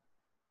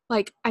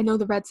 like, I know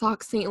the Red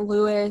Sox, St.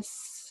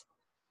 Louis,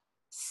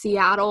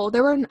 Seattle,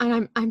 there were,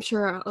 and I'm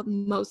sure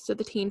most of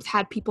the teams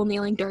had people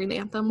kneeling during the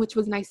anthem, which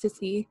was nice to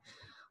see.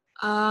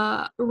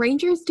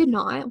 Rangers did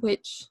not,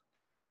 which,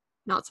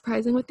 not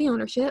surprising with the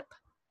ownership.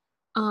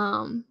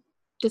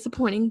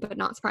 Disappointing, but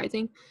not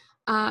surprising.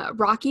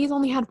 Rockies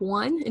only had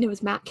one, and it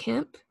was Matt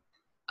Kemp.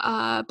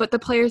 But the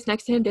players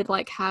next to him did,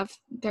 like, have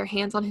their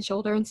hands on his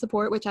shoulder in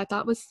support, which I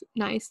thought was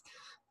nice.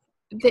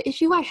 The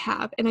issue I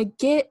have, and I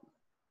get,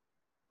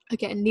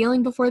 again,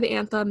 kneeling before the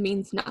anthem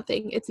means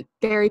nothing. It's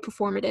very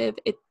performative.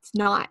 It's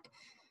not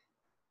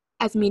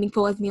as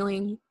meaningful as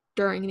kneeling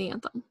during the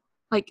anthem.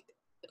 Like,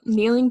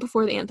 kneeling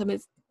before the anthem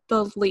is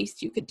the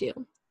least you could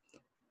do.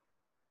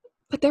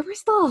 But there were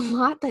still a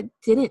lot that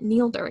didn't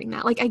kneel during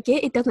that. Like, I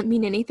get it doesn't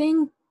mean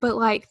anything, but,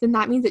 like, then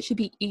that means it should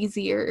be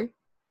easier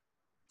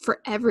for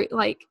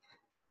to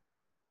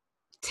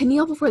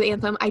kneel before the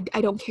anthem. I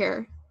don't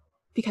care,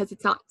 because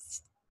it's not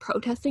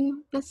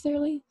protesting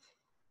necessarily.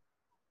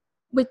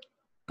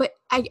 But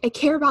I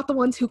care about the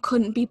ones who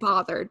couldn't be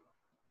bothered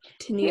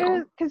to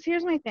kneel. Because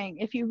here's my thing.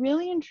 If you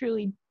really and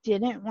truly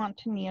didn't want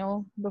to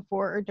kneel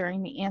before or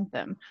during the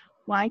anthem,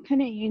 why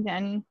couldn't you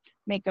then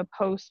make a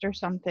post or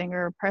something,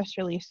 or a press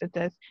release that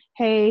says,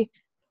 hey,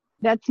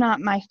 that's not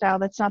my style,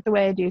 that's not the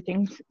way I do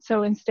things,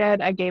 so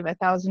instead I gave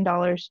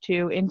 $1,000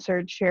 to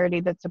insert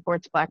charity that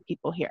supports Black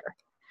people here?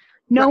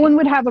 No one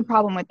would have a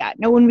problem with that.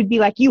 No one would be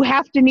like, you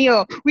have to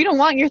kneel, we don't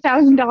want your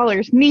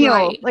 $1,000,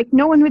 kneel. Like,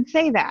 no one would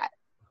say that.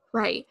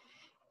 Right.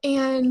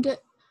 And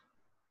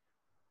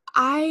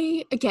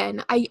I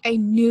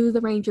knew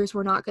the Rangers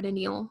were not going to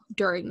kneel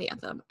during the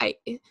anthem.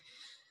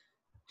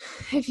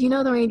 If you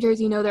know the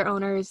Rangers, you know their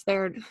owners,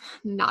 they're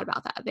not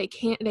about that. They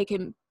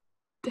can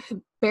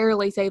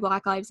barely say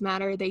Black Lives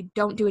Matter. They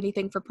don't do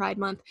anything for Pride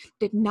Month.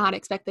 Did not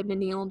expect them to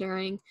kneel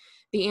during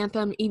the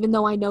anthem, even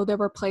though I know there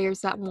were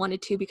players that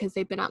wanted to because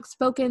they've been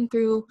outspoken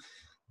through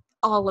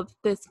all of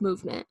this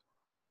movement.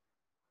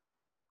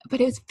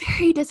 But it was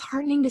very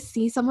disheartening to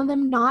see some of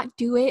them not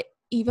do it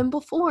even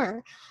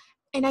before.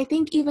 And I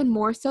think even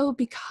more so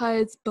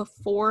because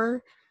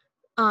before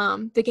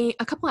the game,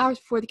 a couple hours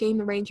before the game,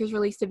 the Rangers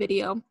released a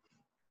video.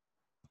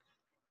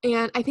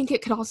 And I think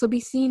it could also be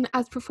seen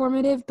as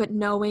performative, but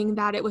knowing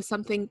that it was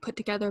something put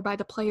together by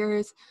the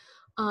players,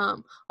 a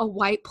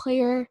white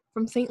player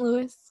from St.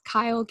 Louis,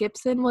 Kyle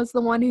Gibson, was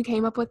the one who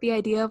came up with the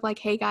idea of like,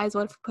 hey guys,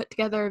 what if we put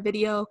together a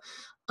video?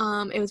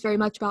 It was very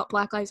much about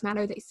Black Lives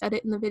Matter. They said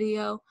it in the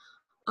video.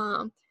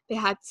 They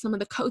had some of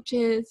the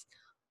coaches.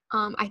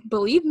 I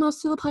believe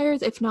most of the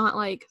players, if not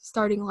like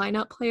starting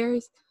lineup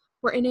players,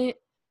 were in it.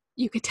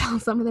 You could tell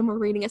some of them were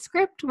reading a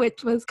script,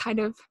 which was kind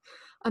of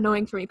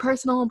annoying for me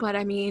personal, but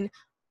I mean,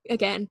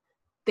 again,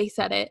 they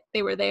said it.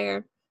 They were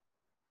there.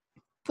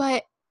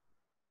 But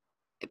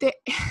okay,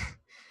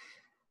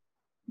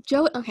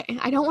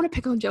 I don't want to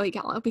pick on Joey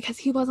Gallo because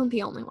he wasn't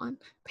the only one.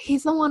 But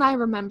he's the one I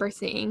remember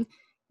seeing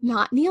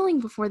not kneeling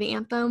before the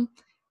anthem,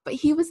 but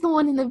he was the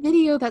one in the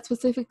video that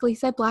specifically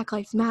said Black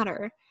Lives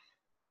Matter.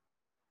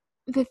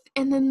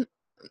 And then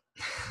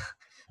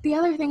the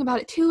other thing about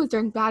it too is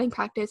during batting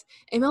practice,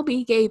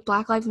 MLB gave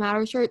Black Lives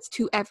Matter shirts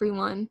to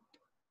everyone,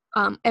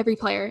 every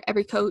player,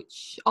 every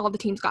coach, all the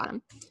teams got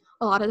them.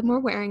 A lot of them were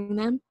wearing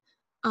them.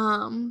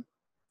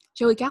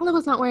 Joey Gallo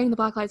was not wearing the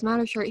Black Lives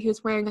Matter shirt. He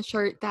was wearing a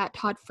shirt that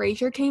Todd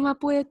Frazier came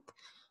up with,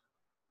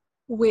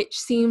 which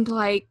seemed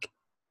like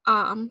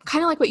kind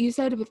of like what you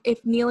said.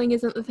 If kneeling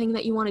isn't the thing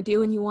that you want to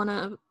do and you want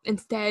to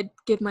instead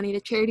give money to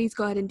charities,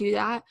 go ahead and do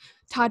that.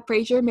 Todd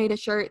Frazier made a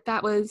shirt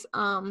that was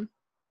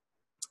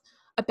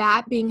a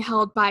bat being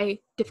held by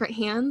different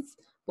hands,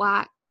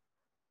 Black,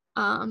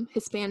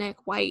 Hispanic,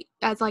 white,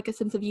 as like a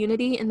sense of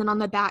unity, and then on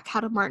the back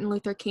had a Martin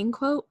Luther King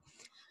quote.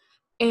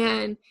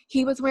 And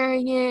he was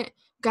wearing it,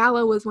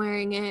 Gallo was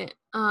wearing it,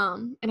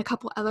 and a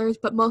couple others,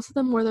 but most of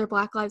them wore their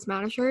Black Lives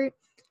Matter shirt.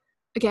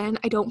 Again,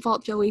 I don't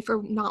fault Joey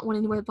for not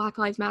wanting to wear Black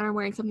Lives Matter and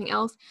wearing something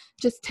else.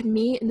 Just to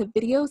me, in the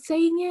video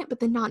saying it, but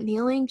then not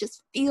kneeling,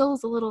 just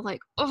feels a little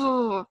like,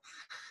 oh.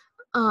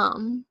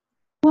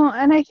 Well,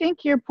 and I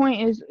think your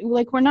point is,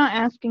 like, we're not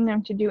asking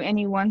them to do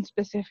any one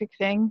specific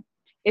thing.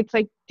 It's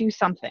like, do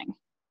something.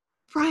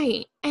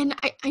 Right. And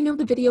I know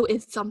the video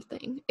is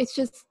something. It's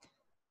just,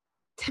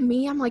 to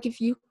me, I'm like,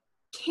 if you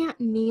can't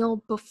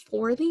kneel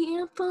before the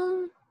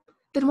anthem,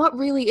 then what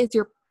really is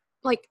your,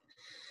 like,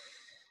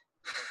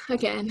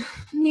 again,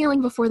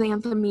 kneeling before the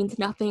anthem means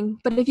nothing.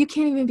 But if you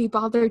can't even be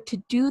bothered to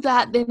do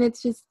that, then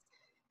it's just,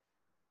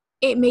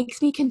 it makes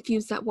me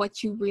confused at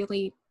what you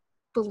really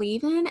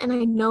believe in. And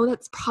I know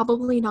that's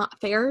probably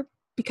not fair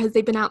because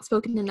they've been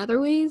outspoken in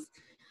other ways,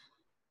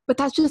 but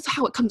that's just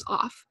how it comes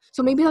off.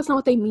 So maybe that's not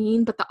what they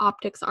mean, but the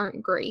optics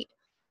aren't great.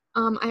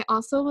 I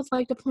also would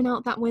like to point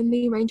out that when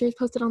the Rangers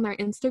posted on their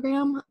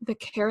Instagram the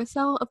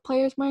carousel of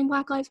players wearing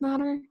Black Lives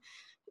Matter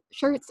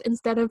shirts,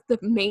 instead of the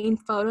main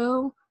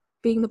photo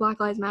being the Black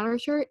Lives Matter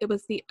shirt, it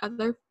was the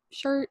other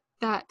shirt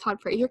that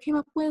Todd Frazier came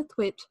up with,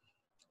 which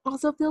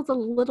also feels a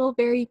little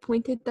very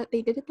pointed that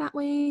they did it that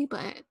way,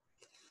 but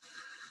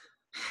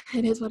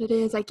it is what it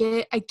is. I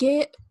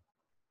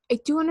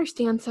do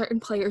understand certain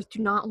players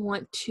do not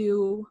want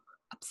to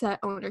upset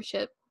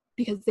ownership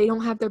because they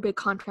don't have their big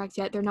contracts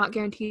yet. They're not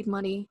guaranteed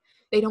money.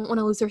 They don't want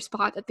to lose their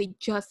spot that they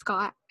just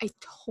got. I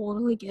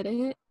totally get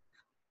it.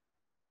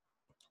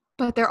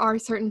 But there are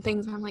certain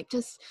things where I'm like,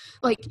 just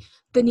like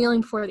the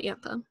kneeling before the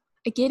anthem.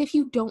 I get if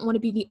you don't want to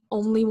be the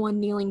only one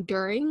kneeling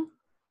during,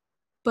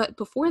 but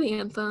before the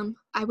anthem,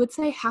 I would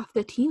say half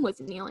the team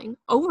was kneeling,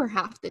 over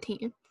half the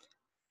team.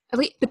 At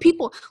least the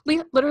people,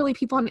 literally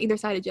people on either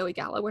side of Joey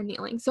Gallo were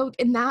kneeling. So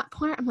in that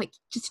part, I'm like,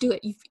 just do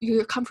it.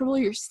 You're comfortable.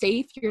 You're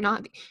safe. You're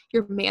not.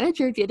 Your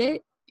manager did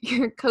it.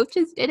 Your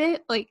coaches did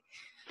it. Like,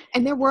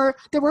 and there were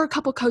a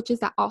couple coaches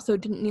that also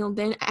didn't kneel.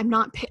 Then I'm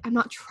not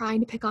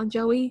trying to pick on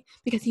Joey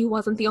because he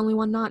wasn't the only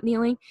one not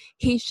kneeling.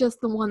 He's just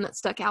the one that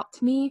stuck out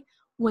to me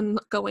when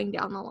going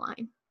down the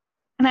line.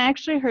 And I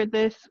actually heard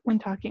this when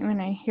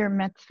I hear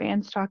Mets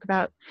fans talk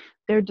about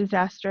their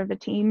disaster of a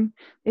team.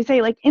 They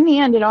say, like, in the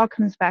end, it all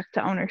comes back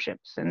to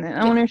ownerships, and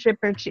the ownership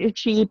are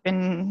cheap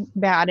and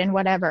bad and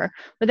whatever.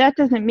 But that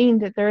doesn't mean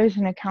that there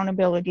isn't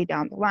accountability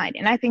down the line.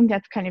 And I think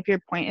that's kind of your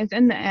point, is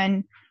in the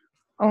end,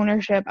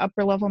 ownership,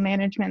 upper level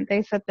management,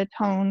 they set the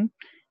tone,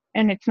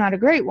 and it's not a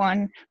great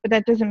one, but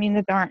that doesn't mean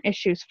that there aren't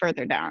issues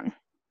further down.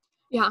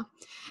 Yeah.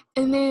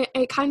 And then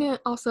it kind of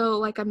also,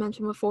 like I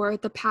mentioned before,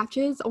 the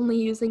patches, only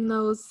using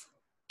those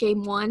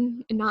game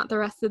one and not the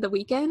rest of the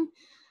weekend,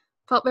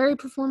 felt very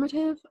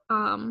performative.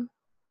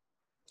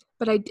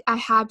 But I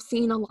have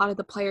seen a lot of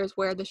the players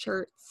wear the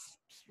shirts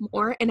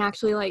more and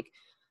actually like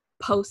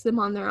post them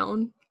on their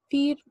own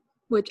feed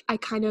which I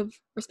kind of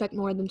respect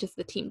more than just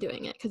the team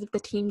doing it. Because if the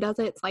team does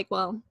it, it's like,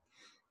 well,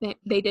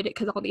 they did it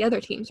because all the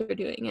other teams are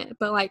doing it.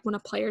 But like when a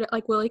player,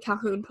 like Willie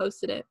Calhoun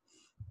posted it,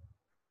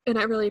 and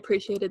I really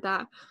appreciated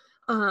that.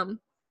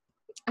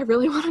 I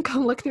really want to go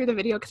look through the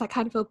video because I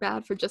kind of feel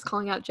bad for just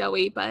calling out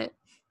Joey, but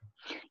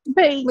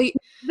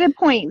the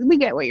point, we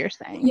get what you're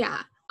saying.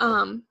 Yeah.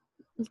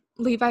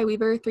 Levi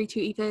Weaver, 32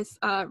 Ethos,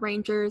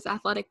 Rangers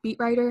athletic beat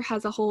writer,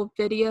 has a whole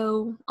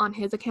video on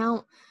his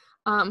account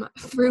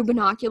through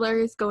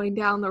binoculars going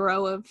down the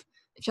row of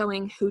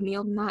showing who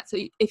kneeled in that. So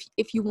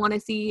if you want to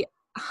see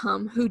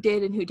who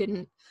did and who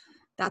didn't,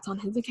 that's on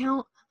his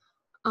account.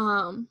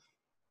 I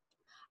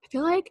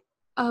feel like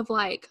of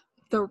like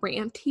the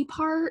ranty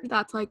part,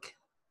 that's like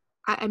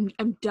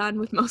I'm done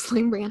with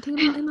mostly ranting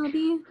about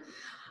MLB.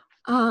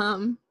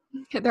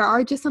 There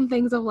are just some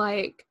things of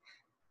like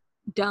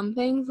dumb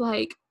things,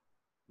 like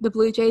the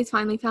Blue Jays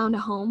finally found a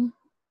home.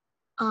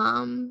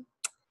 And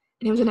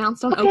it was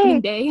announced on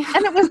opening day.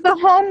 And it was the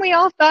home we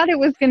all thought it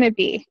was going to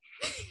be.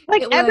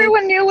 Like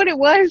everyone knew what it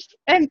was,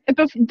 and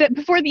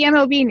before the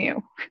MLB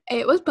knew.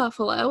 It was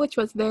Buffalo, which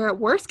was their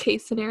worst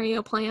case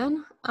scenario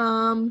plan.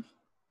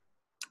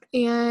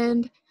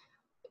 And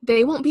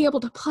they won't be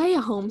able to play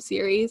a home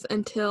series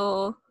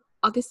until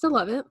August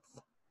 11th.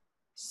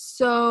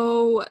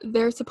 So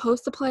they're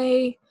supposed to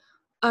play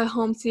a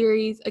home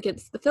series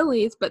against the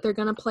Phillies, but they're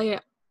going to play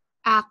it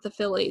at the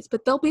Phillies.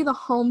 But they'll be the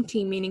home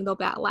team, meaning they'll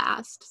bat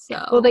last.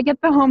 So will they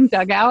get the home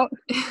dugout?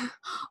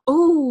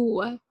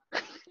 Oh,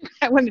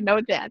 I want to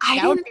know that. I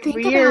didn't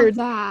think about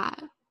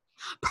that.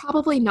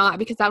 Probably not,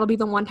 because that'll be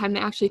the one time they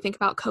actually think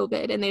about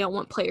COVID, and they don't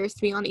want players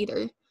to be on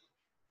either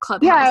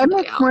clubhouse. Yeah, it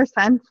makes more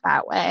sense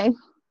that way.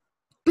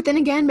 But then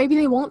again, maybe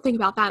they won't think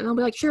about that, and they'll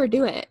be like, sure,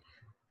 do it.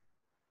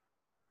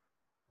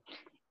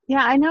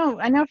 Yeah, I know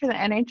for the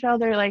NHL,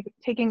 they're like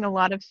taking a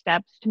lot of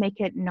steps to make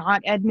it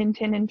not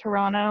Edmonton and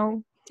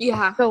Toronto.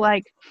 Yeah. So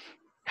like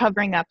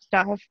covering up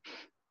stuff,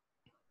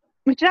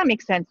 which that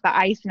makes sense. The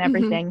ice and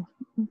everything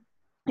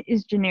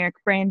is generic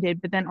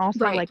branded, but then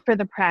also like for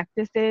the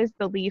practices,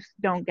 the Leafs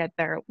don't get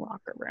their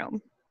locker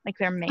room, like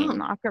their main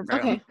locker room.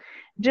 Okay.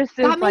 Just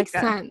as that makes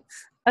sense.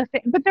 A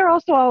thing, but they're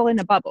also all in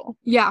a bubble.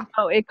 Yeah.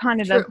 So it kind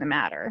of doesn't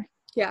matter.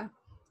 Yeah.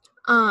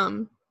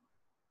 Also,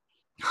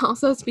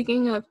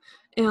 speaking of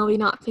MLB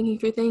not thinking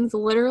through things,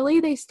 literally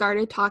they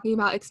started talking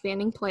about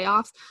expanding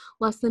playoffs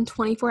less than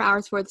 24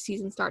 hours before the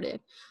season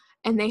started.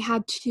 And they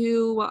had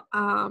to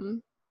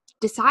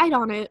decide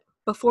on it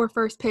before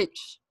first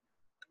pitch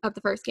of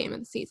the first game of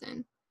the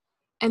season.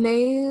 And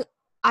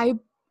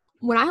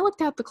when I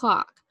looked at the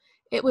clock,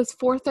 it was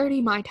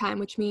 4:30 my time,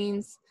 which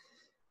means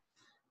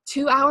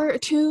an hour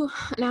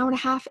and a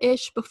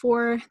half-ish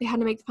before they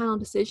had to make the final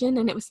decision,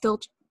 and it was still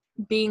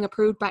being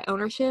approved by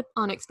ownership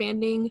on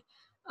expanding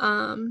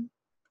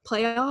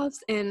playoffs.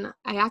 And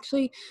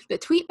the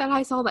tweet that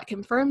I saw that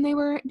confirmed they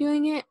were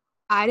doing it,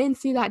 I didn't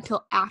see that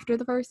until after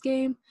the first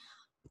game.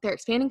 They're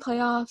expanding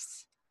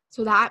playoffs,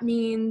 so that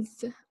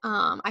means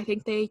I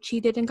think they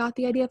cheated and got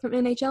the idea from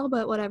NHL,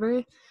 but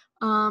whatever.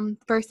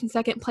 First and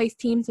second place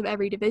teams of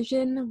every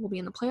division will be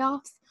in the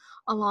playoffs,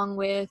 along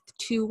with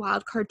 2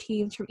 wildcard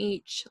teams from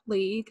each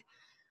league.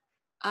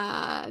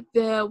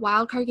 The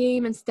wildcard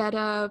game, instead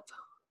of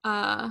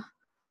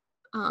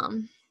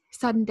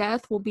sudden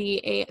death, will be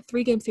a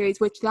 3-game series,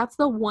 which that's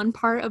the one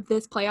part of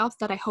this playoffs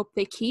that I hope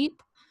they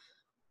keep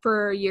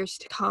for years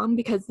to come,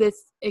 because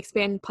this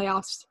expanded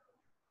playoffs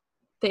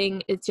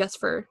thing is just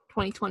for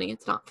 2020.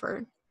 It's not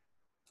for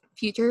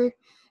future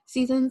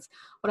seasons.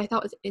 What I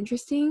thought was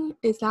interesting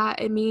is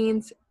that it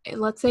means,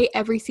 let's say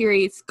every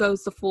series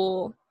goes the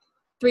full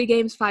 3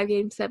 games, 5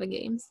 games, 7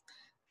 games.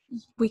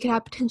 We could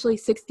have potentially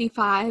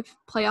 65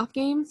 playoff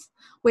games,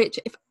 which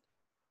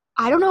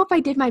I don't know if I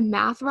did my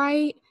math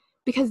right,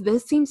 because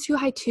this seems too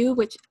high too,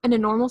 which in a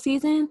normal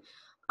season,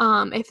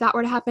 if that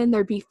were to happen,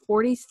 there'd be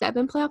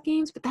 47 playoff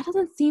games, but that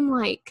seems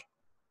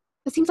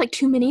like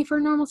too many for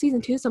a normal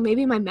season too, so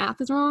maybe my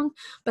math is wrong.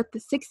 But the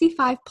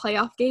 65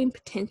 playoff game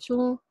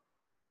potential,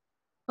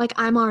 like,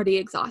 I'm already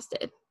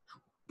exhausted.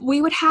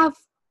 We would have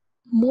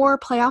more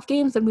playoff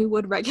games than we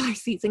would regular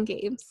season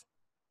games.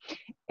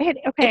 Okay.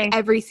 If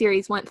every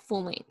series went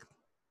full length.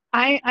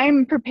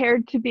 I'm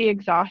prepared to be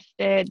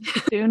exhausted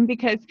soon,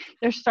 because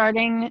they're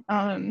starting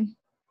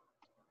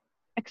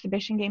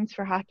exhibition games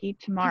for hockey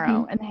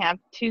tomorrow, and they have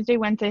Tuesday,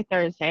 Wednesday,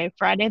 Thursday.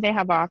 Friday they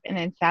have off, and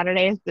then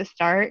Saturday is the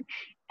start.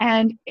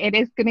 And it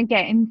is going to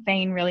get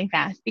insane really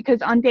fast,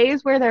 because on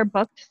days where they're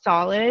booked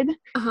solid,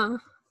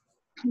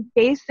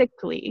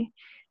 basically,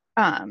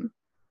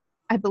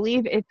 I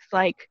believe it's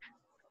like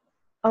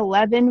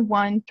 11,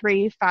 1,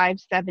 3, 5,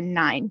 7,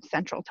 9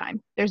 Central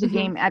Time. There's a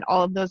game at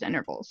all of those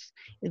intervals,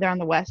 either on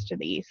the West or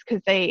the East,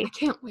 because I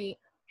can't wait.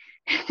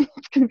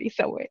 It's going to be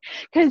so weird,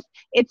 because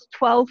it's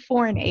 12,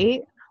 4, and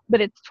 8,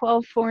 but it's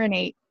 12, 4, and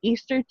 8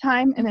 Eastern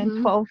Time, and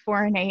then 12,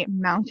 4, and 8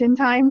 Mountain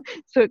Time.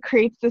 So it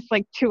creates this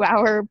like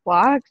 2-hour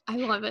block. I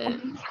love it.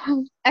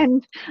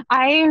 And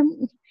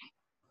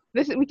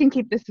we can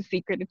keep this a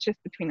secret. It's just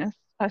between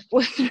us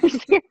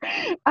listeners here.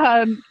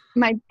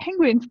 My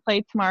Penguins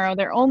play tomorrow.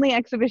 Their only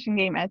exhibition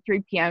game at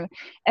 3 p.m.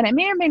 And I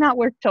may or may not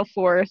work till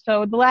 4.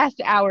 So the last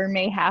hour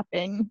may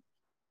happen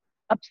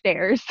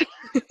upstairs.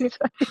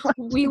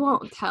 We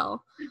won't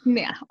tell.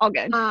 Yeah, all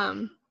good.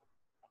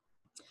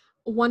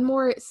 One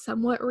more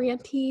somewhat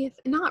ranty,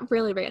 not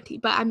really ranty,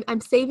 but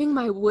I'm saving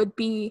my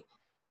would-be.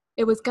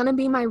 It was gonna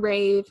be my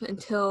rave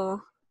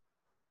until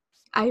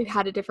I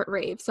had a different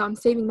rave, so I'm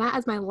saving that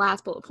as my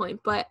last bullet point.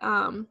 But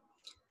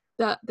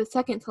the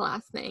second to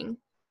last thing,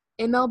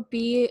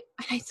 MLB,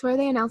 and I swear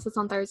they announced this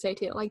on Thursday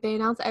too. Like, they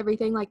announced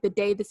everything like the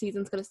day the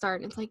season's gonna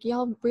start, and it's like,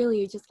 y'all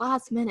really just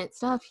last minute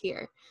stuff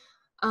here.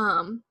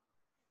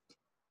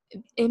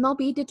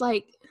 MLB did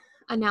like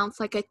announce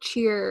like a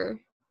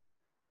cheer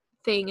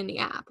thing in the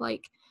app.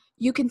 Like,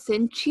 you can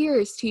send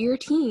cheers to your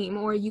team,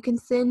 or you can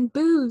send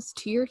boos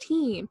to your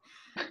team.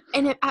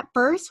 And at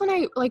first, when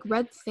I like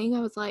read the thing, I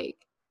was like,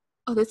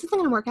 oh, this isn't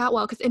gonna work out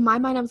well, because in my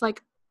mind I was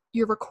like,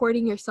 you're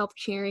recording yourself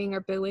cheering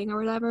or booing or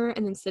whatever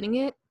and then sending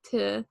it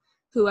to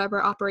whoever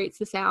operates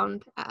the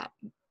sound at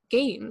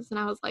games. And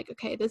I was like,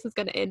 okay, this is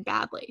gonna end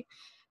badly.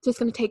 It's just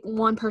gonna take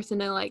one person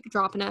to like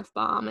drop an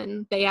F-bomb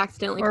and they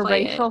accidentally or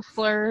play racial it.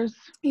 slurs.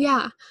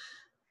 Yeah.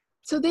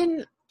 So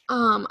then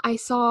I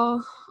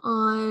saw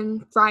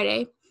on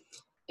Friday,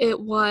 it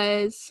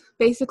was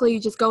basically you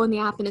just go in the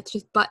app and it's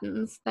just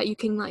buttons that you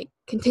can like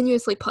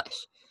continuously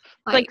push.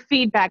 Like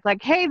feedback,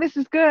 like, hey, this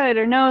is good,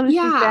 or no, this is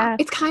bad. Yeah,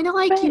 it's kind of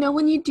like,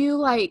 when you do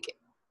like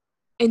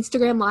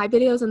Instagram live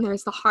videos and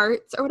there's the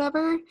hearts or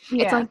whatever,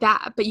 it's like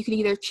that, but you can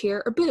either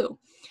cheer or boo.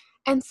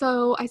 And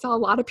so I saw a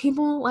lot of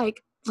people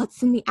like, let's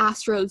send the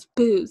Astros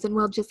boos and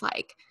we'll just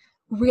like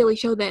really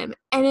show them.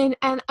 And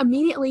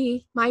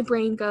immediately my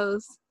brain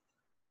goes,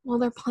 well,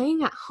 they're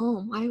playing at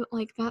home.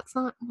 That's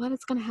not what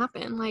is going to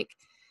happen. Like,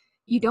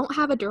 you don't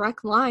have a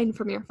direct line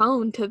from your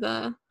phone to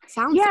the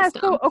sound system. Yeah,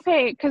 so,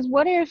 okay, because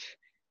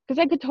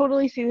I could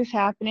totally see this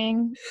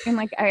happening, and,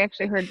 like, I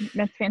actually heard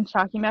Mets fans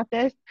talking about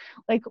this,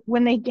 like,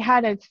 when they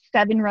had a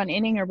 7-run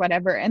inning or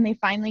whatever, and they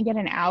finally get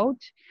an out,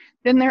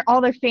 then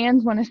all their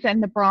fans want to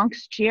send the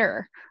Bronx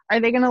cheer. Are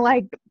they going to,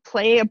 like,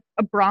 play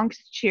a Bronx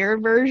cheer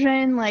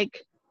version? Like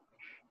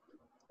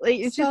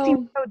it just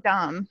seems so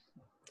dumb.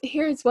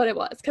 Here's what it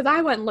was, because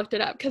I went and looked it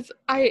up, because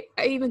I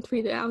even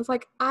tweeted it. I was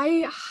like,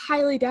 I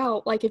highly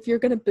doubt, like, if you're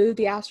going to boo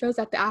the Astros,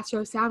 that the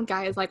Astros sound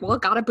guy is like, well,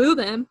 gotta boo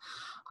them.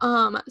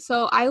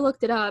 So I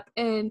looked it up,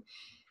 and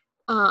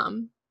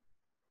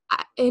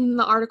in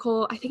the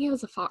article, I think it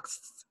was a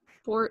Fox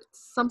Sports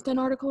something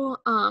article,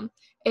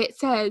 it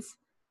says,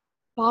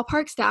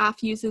 ballpark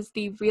staff uses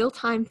the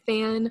real-time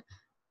fan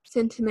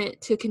sentiment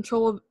to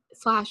control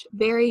 /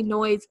 vary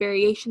noise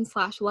variation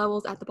 /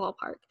 levels at the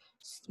ballpark,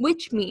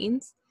 which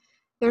means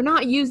they're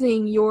not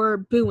using your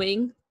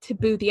booing to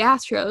boo the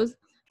Astros.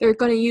 They're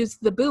going to use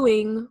the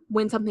booing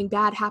when something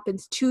bad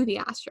happens to the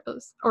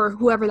Astros or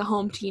whoever the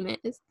home team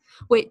is,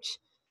 which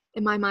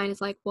in my mind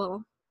is like,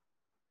 well,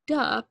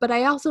 duh. But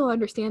I also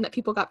understand that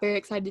people got very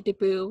excited to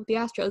boo the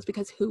Astros,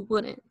 because who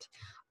wouldn't?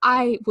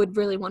 I would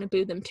really want to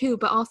boo them too,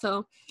 but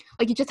also,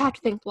 like, you just have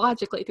to think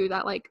logically through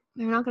that. Like,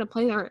 they're not going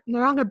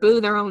to boo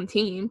their own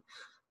team.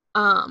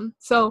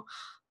 So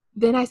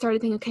then I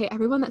started thinking, okay,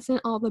 everyone that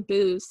sent all the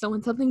boos, so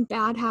when something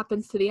bad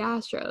happens to the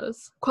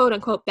Astros, quote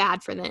unquote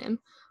bad for them,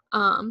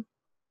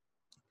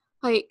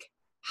 like,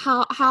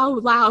 how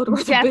loud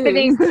were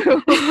the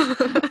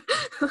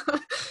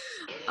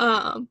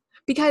boos?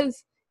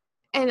 Because,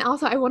 and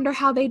also I wonder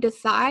how they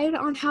decide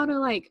on how to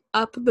like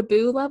up the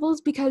boo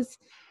levels, because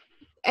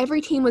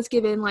every team was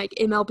given like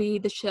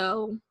MLB The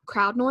Show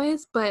crowd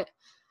noise, and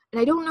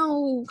I don't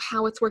know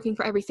how it's working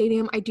for every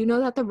stadium. I do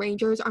know that the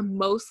Rangers are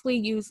mostly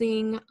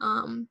using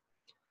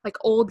like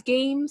old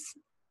games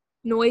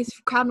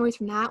crowd noise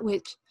from that,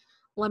 which,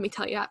 let me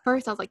tell you, at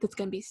first I was like, this is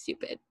gonna be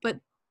stupid, but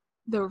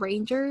the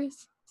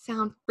Rangers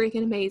sound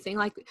freaking amazing.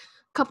 Like, a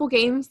couple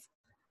games,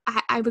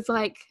 I was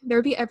like, there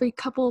would be every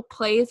couple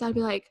plays, I'd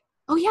be like,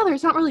 oh yeah,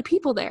 there's not really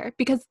people there,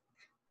 because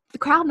the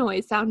crowd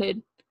noise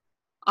sounded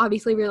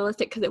obviously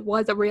realistic, because it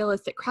was a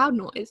realistic crowd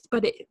noise,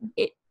 but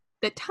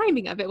the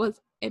timing of it was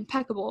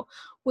impeccable,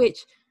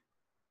 which,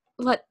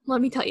 let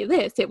me tell you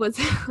this, it was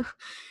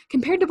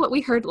compared to what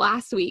we heard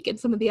last week in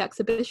some of the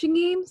exhibition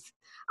games,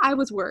 I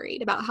was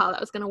worried about how that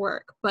was going to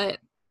work. But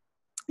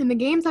in the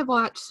games I've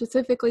watched,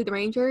 specifically the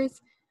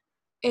Rangers,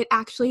 it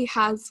actually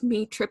has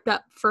me tripped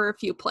up for a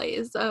few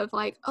plays of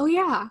like, oh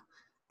yeah,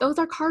 those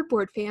are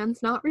cardboard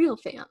fans, not real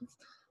fans.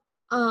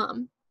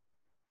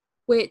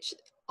 Which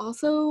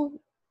also,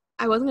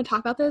 I wasn't going to talk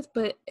about this,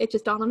 but it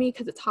just dawned on me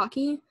because it's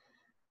hockey.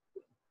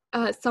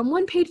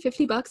 Someone paid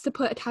 $50 to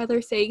put a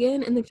Tyler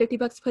Seguin and then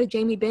 $50 to put a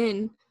Jamie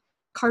Benn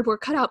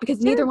cardboard cutout, because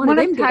neither one of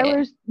them did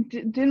it.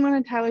 Didn't one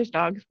of Tyler's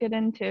dogs get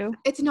in too?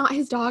 It's not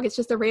his dog. It's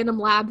just a random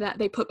lab that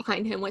they put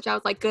behind him, which I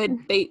was like, good,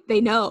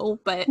 they know.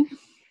 But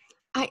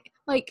I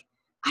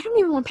don't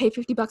even want to pay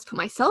 $50 to put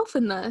myself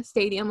in the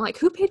stadium. Like,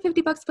 who paid $50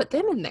 to put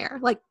them in there?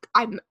 Like,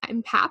 I'm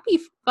happy.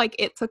 Like,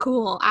 it's a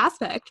cool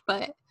aspect,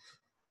 but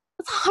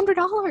it's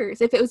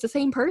 $100 if it was the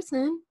same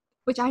person.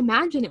 which I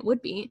imagine it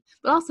would be.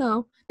 But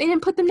also, they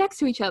didn't put them next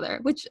to each other,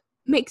 which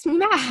makes me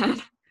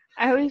mad.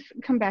 I always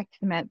come back to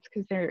the Mets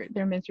because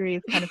their misery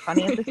is kind of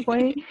funny at this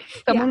point.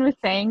 Someone was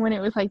saying when it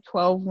was like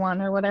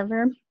 12-1 or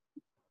whatever,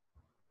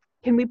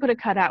 can we put a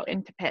cutout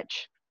into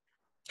pitch?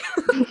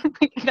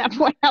 Like, at that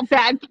point, how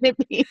bad can it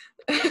be?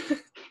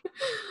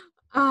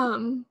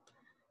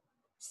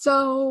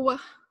 So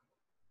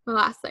my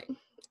last thing,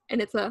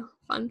 and it's a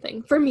fun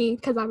thing for me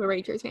because I'm a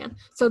Rangers fan.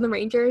 So the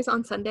Rangers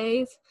on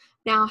Sundays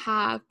now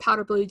have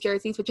powder blue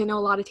jerseys, which I know a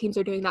lot of teams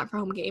are doing that for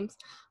home games.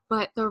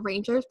 But the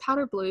Rangers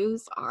powder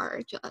blues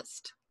are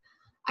just,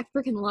 I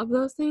freaking love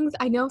those things.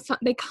 I know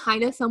they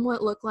kind of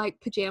somewhat look like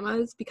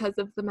pajamas because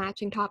of the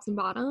matching tops and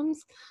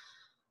bottoms.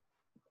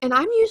 And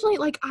I'm usually,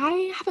 like,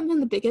 I haven't been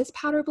the biggest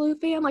powder blue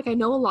fan. Like, I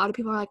know a lot of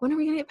people are like, when are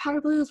we going to get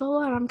powder blues? Blah, blah,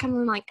 blah. And I'm kind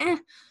of like, eh.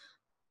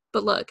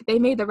 But look, they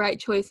made the right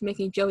choice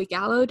making Joey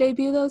Gallo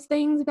debut those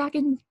things back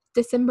in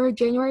December,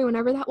 January,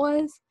 whenever that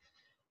was.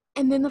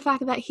 And then the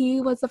fact that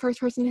he was the first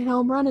person to hit a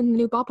home run in the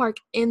new ballpark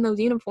in those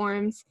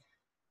uniforms,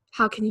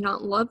 how can you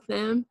not love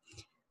them?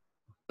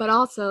 But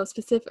also,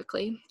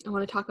 specifically, I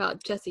want to talk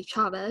about Jesse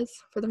Chavez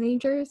for the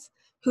Rangers,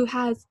 who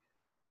has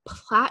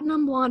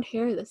platinum blonde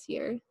hair this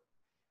year.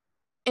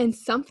 And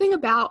something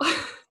about,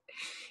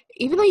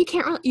 even though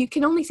you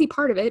can only see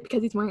part of it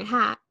because he's wearing a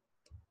hat,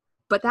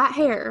 but that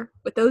hair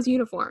with those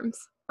uniforms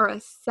are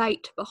a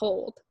sight to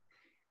behold.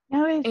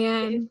 Now,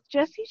 is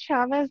Jesse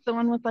Chavez the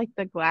one with, like,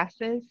 the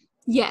glasses?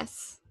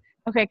 Yes.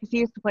 Okay, because he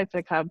used to play for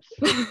the Cubs.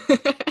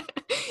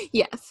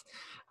 Yes.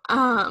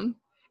 And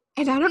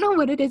I don't know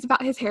what it is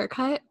about his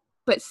haircut,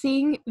 but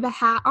seeing the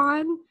hat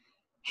on,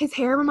 his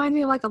hair reminds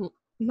me of, like,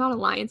 not a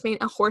lion's mane,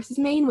 a horse's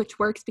mane, which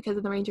works because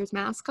of the Rangers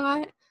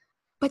mascot.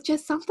 But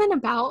just something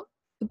about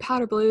the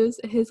powder blues,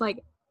 his,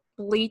 like,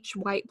 bleach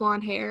white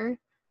blonde hair,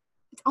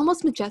 it's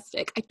almost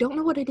majestic. I don't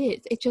know what it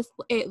is.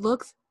 It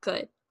looks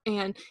good.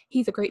 And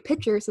he's a great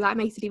pitcher, so that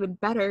makes it even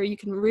better. You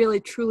can really,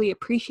 truly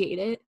appreciate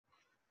it.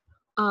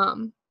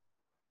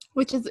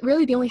 Which is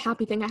really the only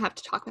happy thing I have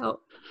to talk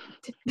about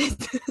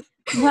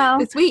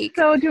this week.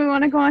 So do we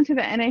want to go on to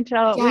the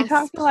NHL? Yes, we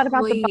talked a lot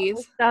about the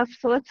bubble stuff,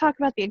 so let's talk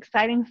about the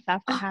exciting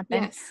stuff that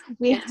happened. Yes.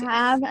 We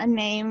have a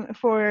name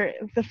for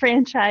the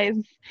franchise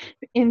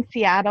in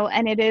Seattle,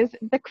 and it is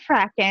the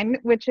Kraken,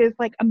 which is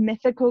like a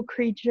mythical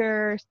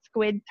creature,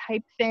 squid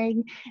type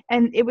thing.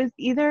 And it was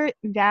either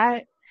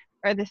that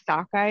or the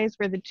Sockeyes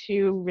were the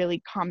two really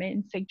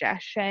common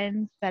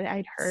suggestions that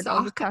I'd heard.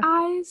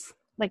 Sockeyes?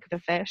 Like the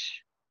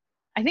fish.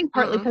 I think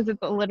partly because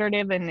it's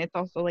alliterative and it's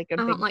also like a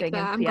big thing in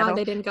Seattle. I'm glad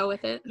they didn't go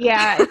with it.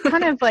 Yeah, it's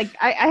kind of like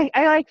I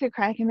like the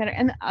Kraken better.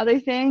 And the other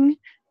thing,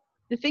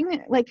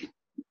 like,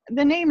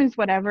 the name is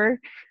whatever.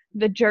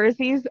 The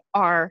jerseys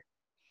are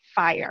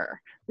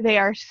fire. They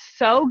are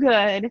so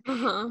good.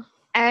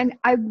 And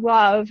I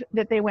love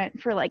that they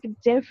went for, like,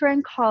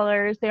 different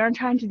colors. They aren't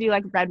trying to do,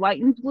 like, red,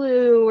 white, and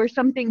blue or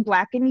something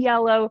black and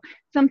yellow,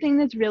 something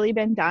that's really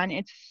been done.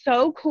 It's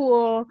so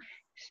cool.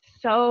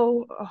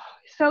 So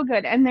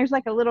good. And there's,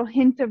 like, a little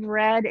hint of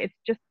red. It's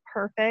just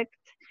perfect.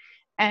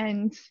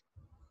 And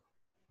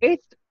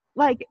it's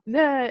like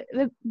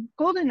the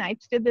Golden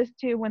Knights did this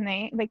too when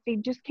they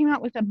just came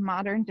out with a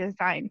modern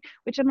design,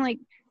 which I'm like,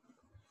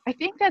 I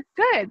think that's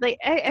good. Like,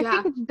 I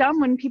think it's dumb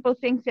when people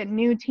think that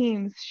new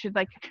teams should,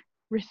 like,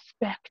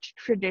 respect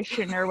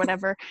tradition or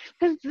whatever,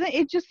 because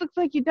it just looks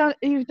like you've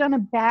done a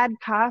bad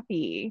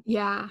copy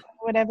of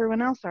what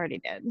everyone else already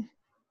did.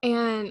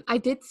 And I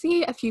did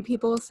see a few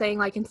people saying,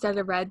 like, instead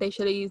of red, they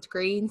should have used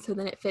green, so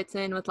then it fits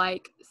in with,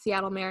 like,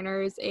 Seattle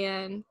Mariners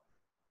and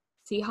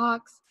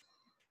Seahawks.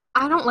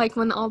 I don't like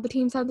when all the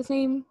teams have the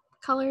same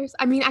colors.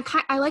 I mean,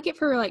 I like it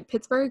for, like,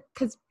 Pittsburgh,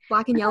 because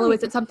black and yellow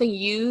isn't something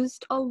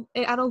used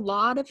at a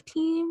lot of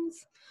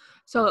teams,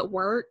 so it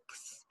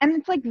works. And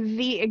it's, like,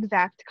 the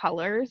exact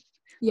colors.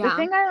 Yeah. The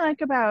thing I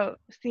like about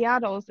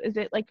Seattle's is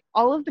it, like,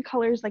 all of the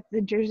colors, like,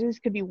 the jerseys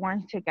could be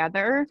worn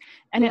together,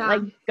 and it,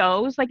 like,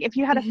 goes. Like, if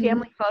you had a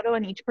family photo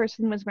and each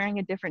person was wearing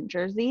a different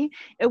jersey,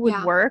 it would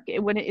work.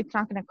 It's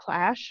not going to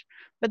clash,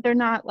 but they're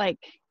not, like,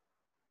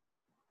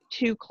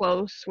 too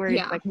close where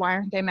it's like, why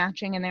aren't they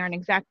matching, and they aren't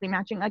exactly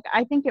matching. Like,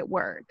 I think it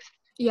works.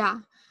 Yeah.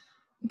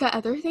 The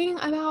other thing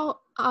about,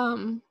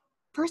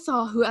 first of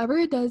all,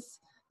 whoever does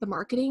the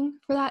marketing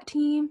for that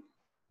team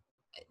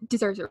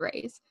deserves a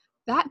raise.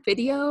 That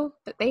video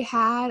that they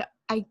had,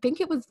 I think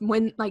it was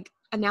when, like,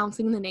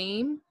 announcing the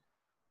name,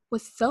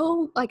 was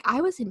so, like, I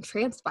was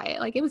entranced by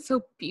it. Like, it was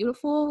so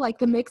beautiful. Like,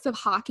 the mix of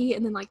hockey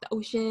and then, like, the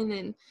ocean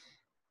and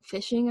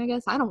fishing, I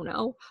guess. I don't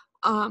know.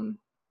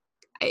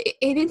 It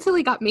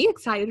instantly got me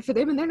excited for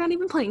them, and they're not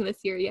even playing this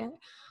year yet.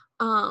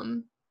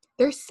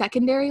 Their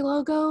secondary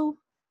logo,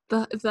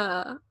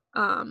 the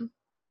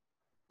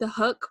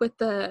hook with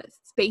the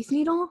Space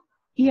Needle.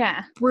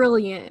 Yeah.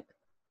 Brilliant.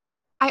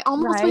 I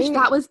almost wish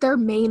that was their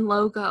main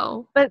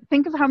logo. But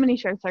think of how many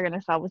shirts they're going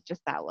to sell with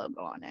just that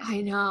logo on it. I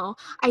know.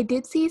 I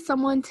did see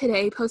someone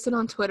today posted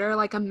on Twitter,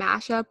 like, a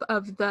mashup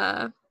of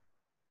the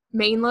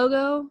main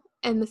logo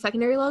and the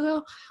secondary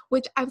logo,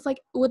 which I was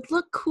like, would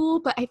look cool,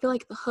 but I feel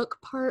like the hook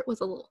part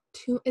was a little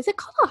too. Is it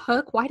called a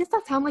hook? Why does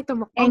that sound like the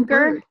wrong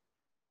Anchor? word?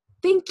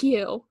 Thank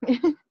you.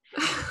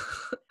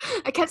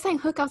 I kept saying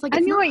hook. I was like,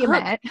 it's I knew not what hook.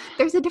 You meant.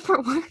 There's a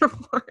different word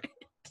for it.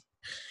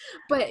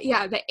 But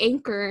yeah, the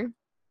anchor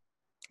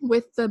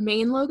with the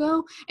main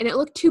logo, and it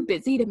looked too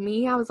busy to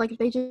me. I was like, if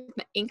they just take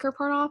the anchor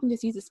part off and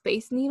just use a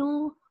space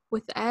needle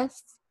with the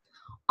S,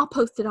 I'll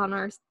post it on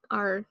our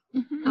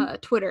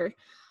Twitter.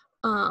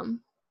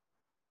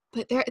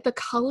 But the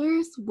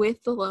colors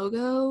with the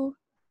logo,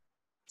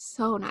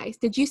 so nice.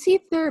 Did you see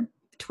their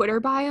Twitter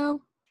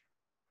bio?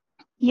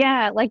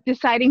 Yeah, like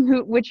deciding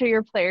which of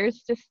your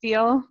players to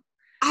steal.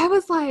 I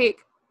was like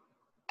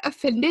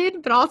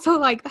offended, but also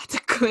like that's a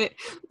good.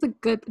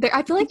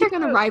 I feel like they're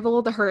gonna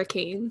rival the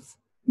Hurricanes.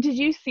 Did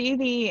you see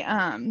the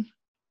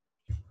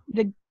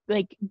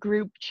like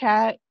group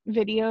chat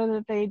video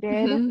that they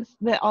did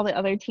that all the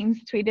other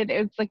teams tweeted?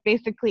 It was like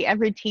basically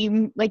every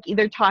team like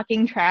either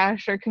talking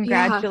trash or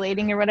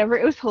congratulating or whatever.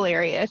 It was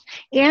hilarious,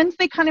 and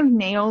they kind of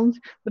nailed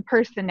the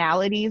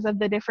personalities of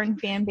the different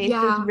fan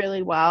bases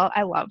really well.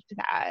 I loved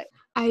that.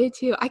 I did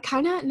too. I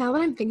kind of, now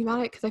that I'm thinking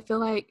about it, because I feel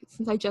like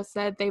since I just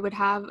said they would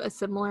have a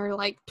similar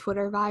like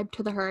Twitter vibe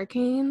to the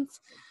Hurricanes,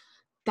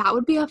 that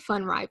would be a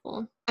fun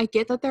rival. I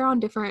get that they're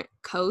on different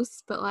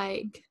coasts, but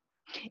like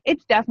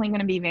it's definitely going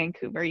to be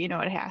Vancouver. You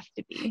know, it has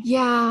to be.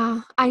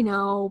 Yeah, I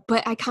know,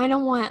 but I kind of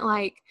want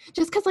like,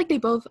 just because like they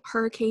both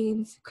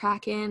Hurricanes,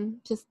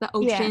 Kraken, just the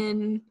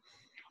ocean.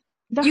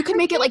 Yeah. You can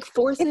make it like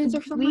forces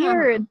or something.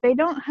 Weird. They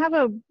don't have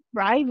a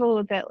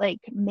rival that like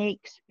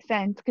makes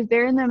sense because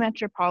they're in the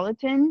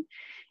Metropolitan.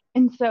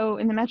 And so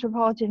in the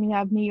Metropolitan, you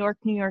have New York,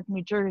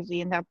 New Jersey,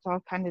 and that's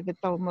all kind of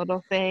its own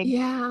little thing.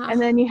 Yeah. And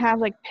then you have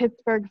like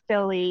Pittsburgh,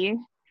 Philly.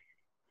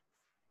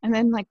 And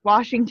then like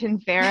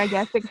Washington's there. I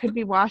guess it could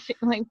be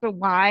Washington. Like, but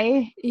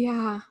why?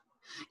 Yeah.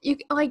 You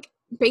like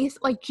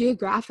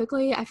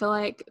geographically, I feel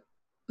like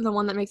the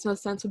one that makes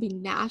most sense would be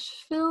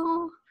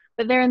Nashville.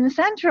 But they're in the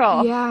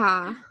Central.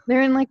 Yeah.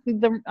 They're in like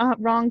the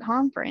wrong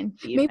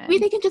conference. Even. Maybe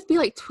they can just be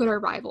like Twitter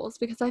rivals,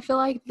 because I feel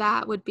like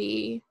that would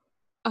be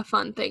a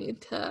fun thing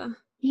to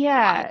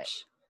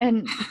watch.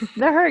 And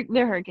the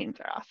Hurricanes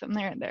are awesome.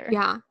 They're there.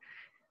 Yeah.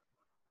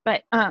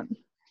 But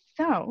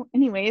so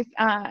anyways,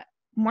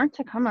 more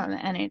to come on the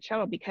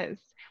NHL, because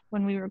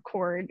when we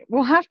record,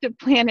 we'll have to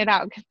plan it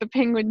out because the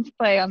Penguins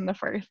play on the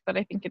 1st, but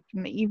I think it's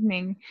in the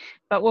evening.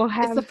 But we'll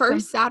have the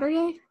first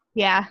Saturday?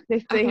 Yeah, they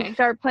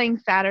start playing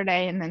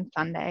Saturday and then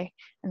Sunday,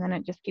 and then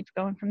it just keeps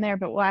going from there.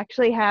 But we'll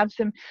actually have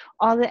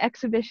all the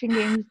exhibition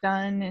games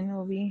done, and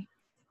we'll be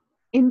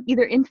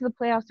either into the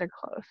playoffs or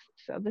close.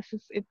 So that's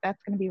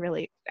going to be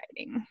really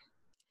exciting.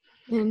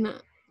 And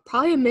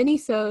probably a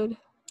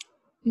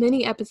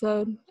mini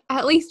episode,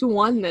 at least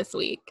one this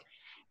week.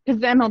 Because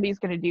the MLB is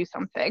going to do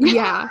something.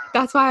 Yeah,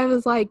 that's why I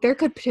was like, there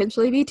could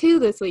potentially be 2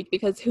 this week,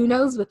 because who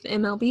knows with the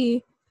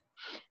MLB.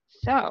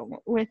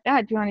 So with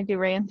that, do you want to do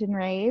rant and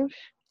rave?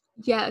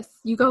 Yes,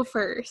 you go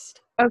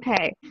first.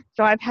 Okay,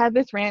 so I've had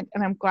this rant,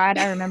 and I'm glad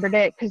I remembered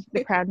it because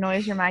the crowd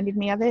noise reminded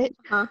me of it.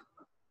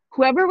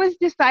 Whoever was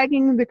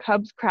deciding the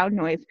Cubs crowd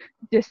noise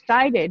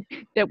decided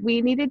that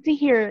we needed to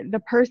hear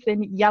the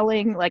person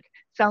yelling, like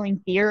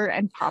selling beer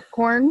and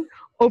popcorn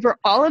over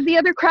all of the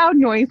other crowd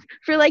noise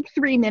for like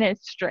 3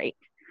 minutes straight.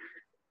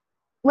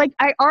 Like,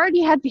 I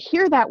already had to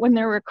hear that when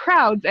there were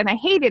crowds, and I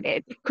hated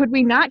it. Could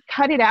we not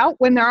cut it out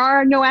when there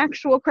are no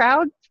actual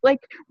crowds? Like,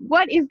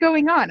 what is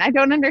going on? I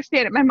don't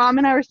understand it. My mom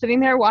and I were sitting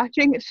there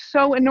watching,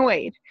 so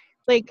annoyed.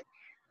 Like,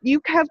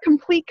 you have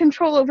complete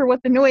control over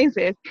what the noise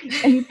is,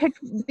 and you pick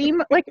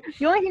the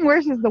only thing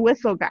worse is the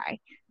whistle guy.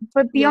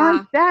 But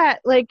beyond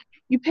that, like,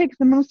 you pick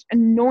the most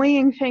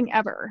annoying thing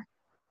ever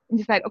and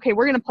decide, okay,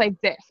 we're going to play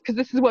this because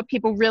this is what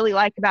people really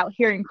like about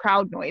hearing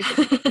crowd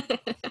noises.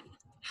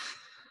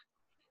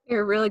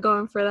 You're really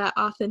going for that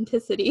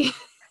authenticity.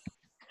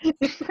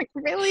 Like,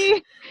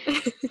 really?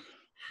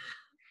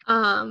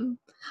 I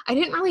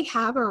didn't really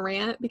have a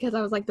rant because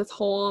I was like, this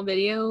whole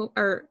video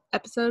or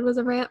episode was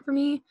a rant for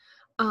me.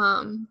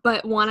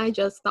 But one I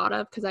just thought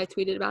of because I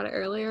tweeted about it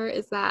earlier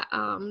is that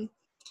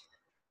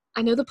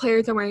I know the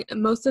players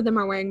most of them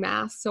are wearing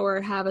masks or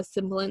have a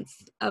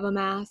semblance of a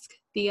mask.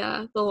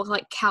 The little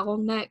like cowl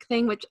neck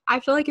thing, which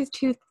I feel like is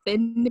too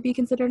thin to be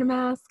considered a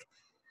mask.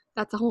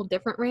 That's a whole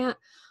different rant.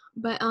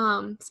 But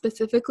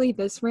specifically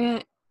this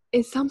rant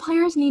is some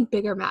players need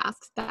bigger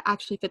masks that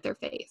actually fit their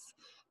face.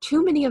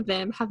 Too many of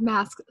them have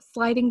masks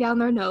sliding down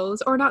their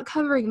nose or not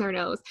covering their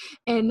nose.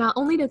 And not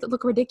only does it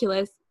look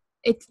ridiculous,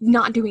 it's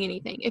not doing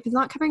anything. If it's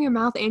not covering your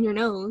mouth and your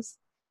nose,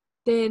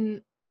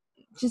 then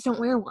just don't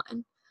wear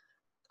one.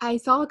 I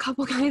saw a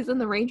couple guys in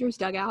the Rangers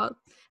dugout,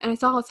 and I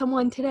saw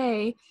someone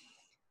today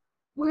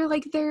where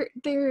like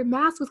their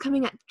mask was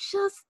coming at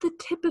just the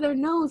tip of their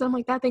nose. I'm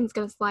like, that thing's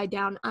gonna slide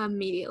down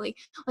immediately.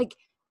 Like,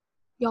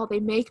 y'all,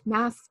 they make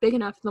masks big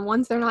enough. The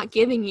ones they're not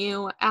giving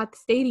you at the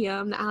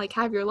stadium that like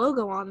have your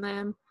logo on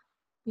them,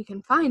 you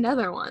can find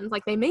other ones.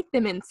 Like, they make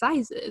them in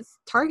sizes.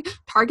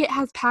 Target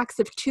has packs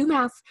of 2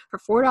 masks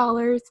for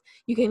 $4.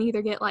 You can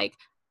either get like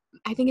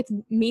I think it's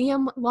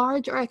medium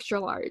large or extra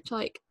large.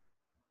 Like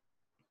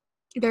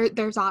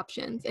there's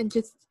options, and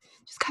just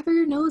cover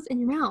your nose and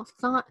your mouth.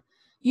 It's not,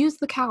 use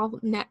the cow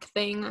neck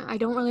thing. I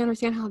don't really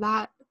understand how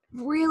that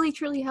really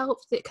truly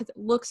helps it, because it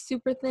looks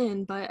super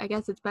thin, but I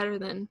guess it's better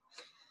than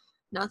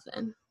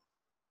nothing.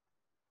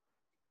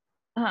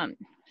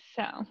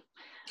 So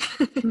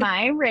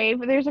my rave,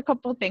 there's a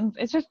couple things.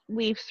 It's just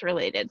Leafs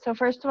related. So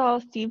first of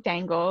all, Steve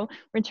Dangle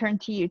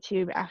returned to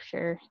YouTube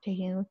after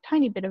taking a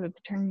tiny bit of a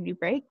paternity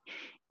break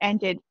and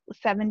did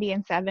 70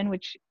 and 7,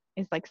 which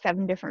is like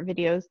 7 different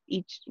videos,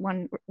 each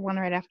one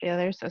right after the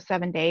other. So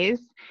 7 days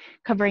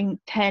covering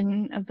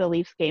 10 of the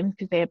Leafs games,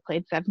 because they had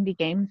played 70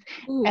 games.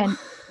 Ooh. And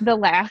the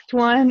last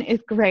one is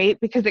great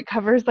because it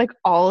covers like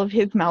all of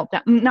his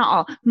meltdowns, not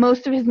all,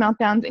 most of his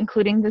meltdowns,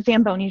 including the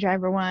Zamboni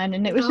driver one.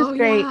 And it was just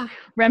great,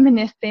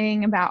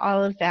 reminiscing about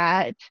all of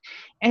that.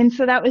 And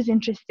so that was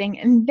interesting.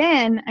 And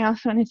then I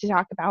also wanted to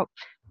talk about,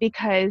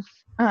 because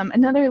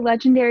another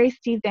legendary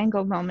Steve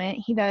Dangle moment,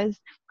 he does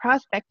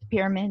prospect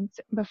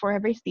pyramids before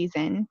every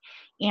season.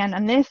 And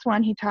on this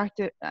one,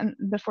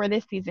 before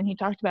this season, he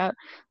talked about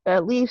the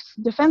Leafs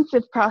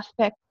defensive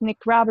prospect, Nick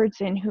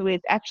Robertson, who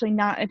is actually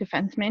not a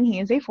defenseman.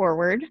 He is a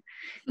forward.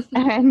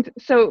 And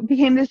so it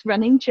became this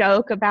running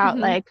joke about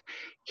like,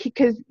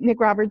 because Nick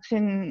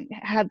Robertson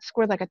had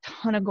scored like a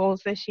ton of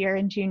goals this year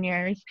in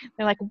juniors.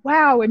 They're like,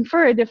 wow, and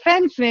for a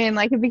defenseman,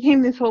 like it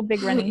became this whole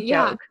big running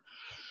joke.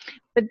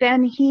 But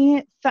then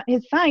he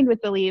is signed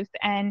with the Leafs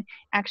and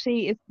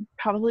actually is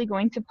probably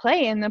going to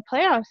play in the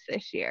playoffs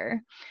this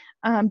year,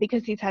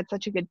 because he's had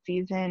such a good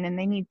season and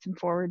they need some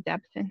forward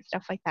depth and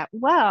stuff like that.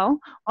 Well,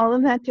 all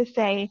of that to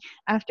say,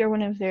 after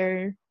one of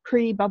their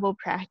pre-bubble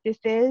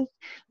practices,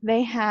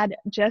 they had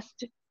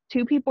just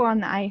 2 people on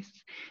the ice.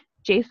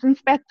 Jason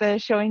Spezza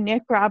showing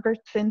Nick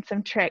Robertson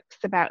some tricks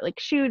about like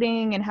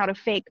shooting and how to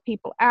fake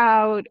people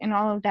out and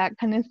all of that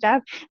kind of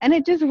stuff. And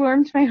it just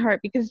warmed my heart,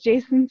 because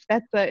Jason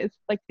Spezza is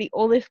like the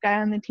oldest guy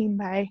on the team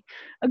by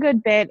a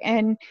good bit.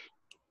 And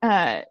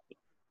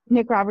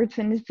Nick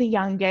Robertson is the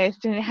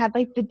youngest, and it had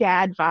like the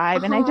dad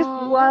vibe. And I just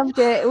loved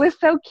it. It was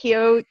so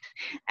cute.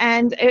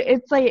 And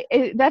it's like,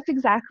 that's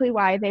exactly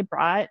why they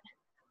brought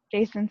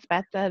Jason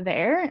Spezza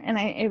there. And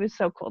it was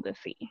so cool to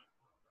see.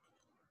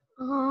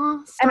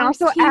 And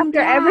also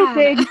after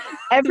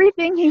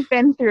everything he's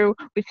been through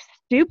with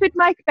stupid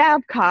Mike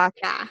Babcock,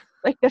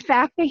 like the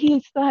fact that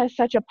he still has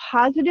such a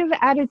positive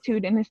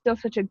attitude and is still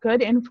such a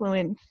good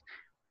influence,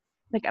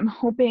 like I'm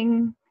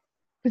hoping,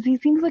 because he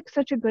seems like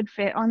such a good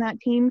fit on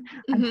that team,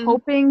 I'm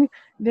hoping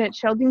that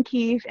Sheldon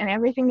Keefe and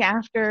everything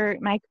after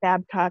Mike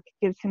Babcock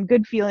gives him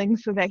good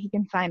feelings so that he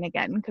can sign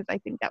again, because I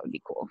think that would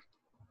be cool.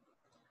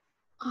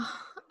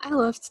 I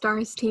love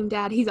Stars Team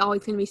Dad. He's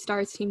always going to be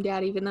Stars Team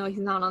Dad, even though he's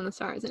not on the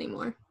Stars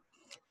anymore.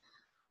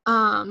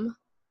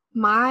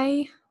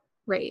 My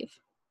rave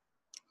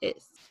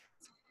is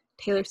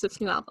Taylor Swift's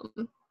new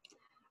album,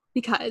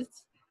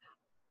 because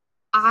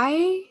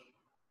I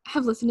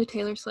have listened to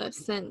Taylor Swift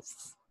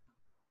since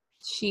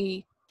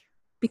she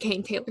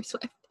became Taylor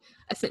Swift,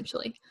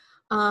 essentially.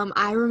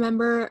 I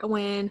remember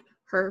when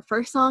her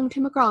first song,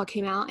 Tim McGraw,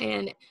 came out,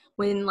 and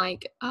when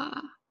like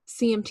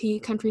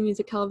CMT, Country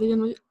Music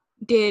Television,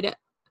 did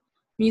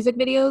music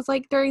videos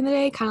like during the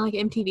day, kind of like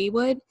MTV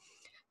would.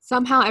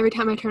 Somehow every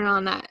time I turn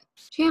on that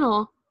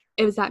channel,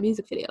 it was that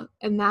music video,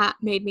 and that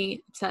made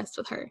me obsessed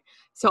with her.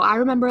 So I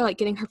remember like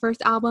getting her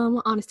first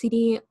album on a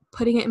CD,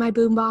 putting it in my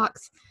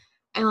boombox,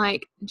 and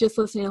like just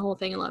listening to the whole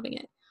thing and loving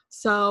it.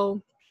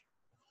 So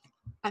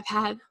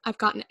I've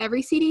gotten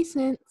every CD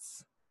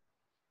since.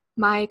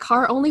 My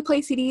car only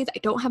plays CDs. I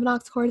don't have an aux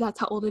cord. That's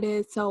how old it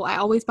is. So I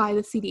always buy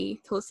the CD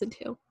to listen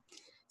to.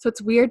 So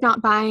it's weird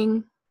not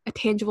buying a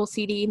tangible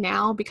CD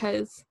now,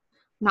 because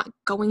I'm not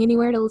going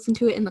anywhere to listen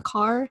to it in the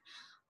car.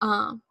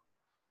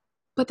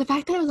 But the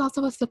fact that it was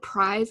also a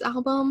surprise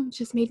album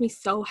just made me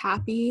so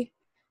happy,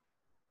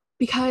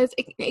 because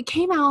it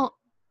came out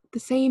the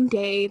same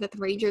day that the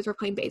Rangers were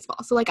playing baseball.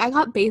 So like I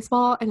got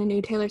baseball and a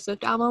new Taylor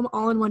Swift album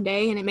all in one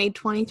day, and it made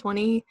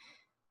 2020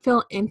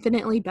 feel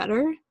infinitely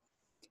better.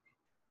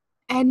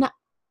 And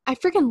I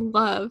freaking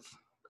love,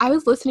 I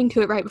was listening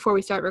to it right before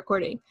we started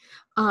recording.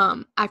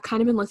 I've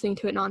kind of been listening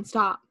to it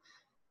nonstop.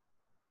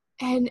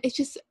 And it's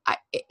just,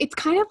 it's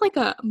kind of like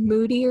a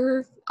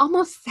moodier,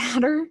 almost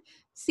sadder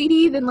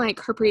CD than like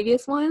her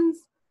previous ones.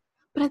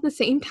 But at the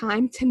same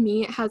time, to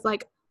me, it has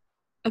like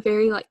a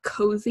very like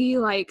cozy,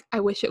 like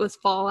I wish it was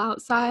fall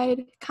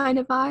outside kind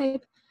of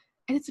vibe.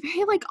 And it's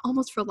very like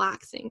almost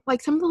relaxing.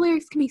 Like some of the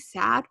lyrics can be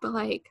sad, but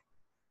like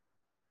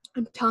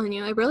I'm telling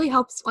you, it really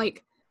helps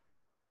like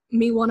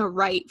me want to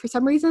write. For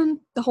some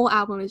reason, the whole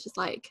album is just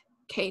like,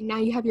 okay, now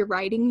you have your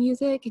writing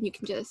music and you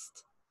can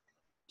just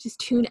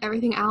tune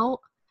everything out.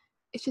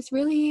 It's just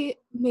really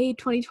made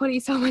 2020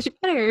 so much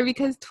better,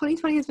 because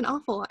 2020 has been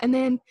awful. And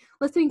then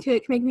listening to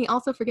it can make me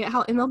also forget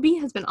how MLB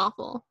has been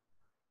awful.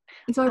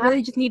 And so I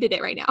really just needed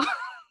it right now.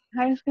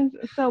 I was going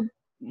to, so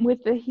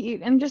with the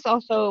heat, and just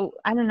also,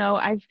 I don't know,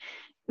 I've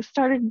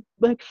started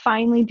like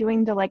finally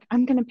doing the like,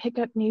 I'm going to pick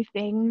up new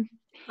things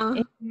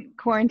in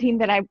quarantine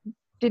that I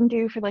didn't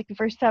do for like the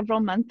first several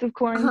months of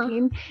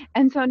quarantine.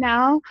 And so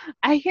now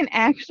I can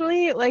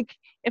actually, like,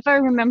 if I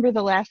remember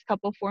the last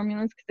couple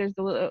formulas, because there's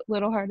a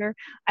little harder,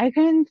 I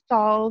can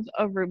solve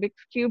a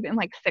Rubik's Cube in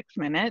like 6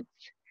 minutes.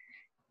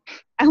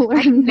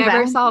 I've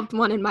never solved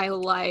one in my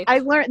life. I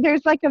learned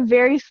there's like a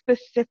very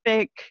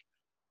specific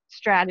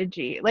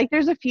strategy. Like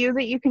there's a few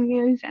that you can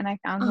use, and I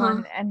found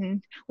one,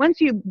 and once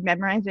you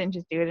memorize it and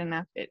just do it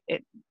enough,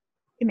 it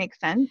makes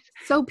sense.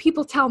 So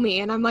people tell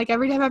me, and I'm like,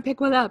 every time I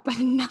pick one up,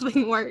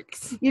 nothing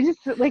works. You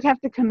just like have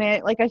to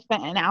commit. Like I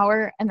spent an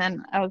hour, and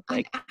then I was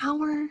like, an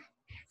hour?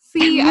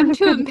 See, I'm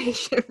too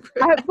impatient for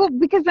that. Well,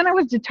 because then I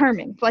was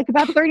determined. Like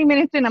about 30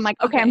 minutes in, I'm like,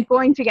 okay, I'm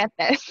going to get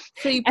this.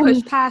 So you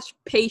push past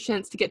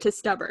patience to get to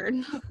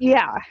stubborn.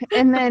 Yeah.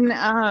 And then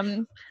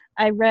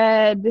I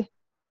read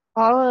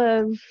all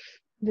of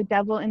The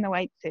Devil in the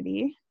White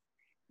City,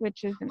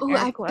 which is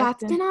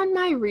that's been on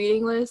my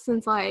reading list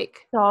since like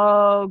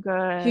so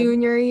good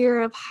junior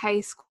year of high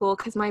school,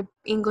 because my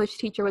English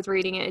teacher was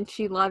reading it and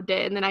she loved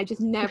it, and then I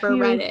just never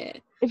read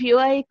it. If you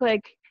like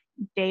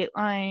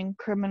Dateline,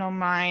 Criminal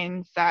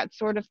Minds, that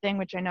sort of thing,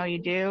 which I know you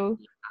do,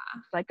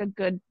 it's like a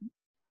good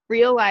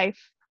real life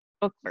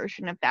book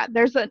version of that.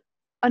 There's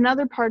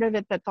another part of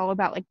it that's all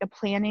about like the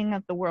planning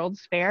of the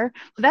World's Fair,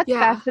 but that's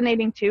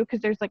fascinating too,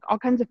 because there's like all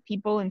kinds of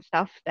people and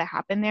stuff that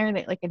happen there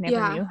that like I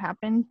never knew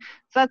happened.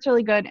 So that's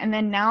really good. And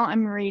then now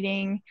I'm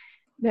reading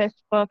this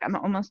book, I'm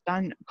almost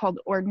done, called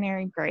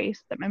Ordinary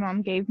Grace, that my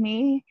mom gave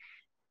me,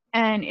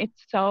 and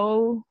it's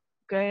so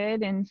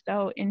good and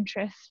so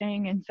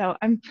interesting, and so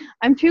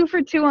I'm 2 for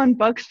 2 on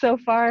books so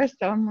far,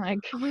 so I'm like,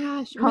 oh my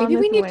gosh, maybe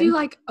we need to do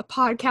like a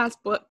podcast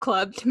book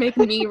club to make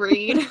me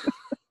read.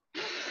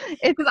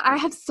 Because I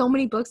have so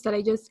many books that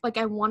I just like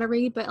I want to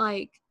read, but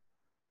like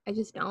I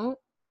just don't.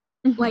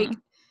 Like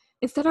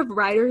instead of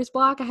writer's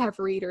block, I have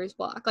reader's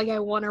block. Like I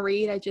want to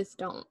read, I just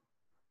don't.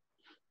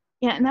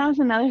 Yeah, and that was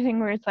another thing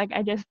where it's like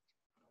I just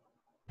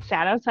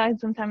sat outside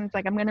sometimes,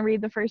 like I'm gonna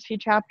read the first few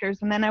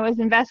chapters, and then I was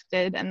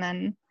invested, and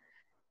then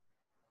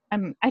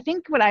I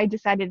think what I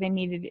decided I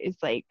needed is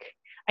like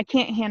I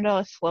can't handle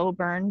a slow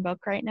burn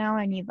book right now.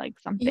 I need like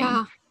something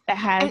that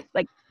has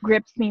like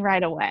grips me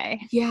right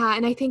away. Yeah,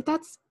 and I think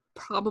that's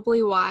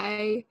probably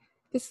why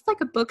this is like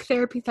a book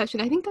therapy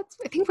session. I think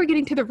we're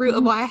getting to the root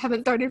of why I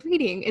haven't started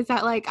reading, is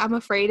that like I'm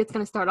afraid it's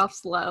going to start off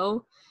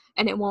slow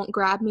and it won't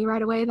grab me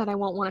right away, that I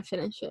won't want to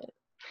finish it.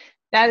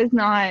 That is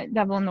not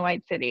Devil in the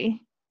White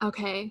City.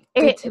 Okay,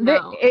 good to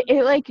know.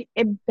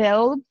 It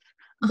builds,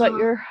 but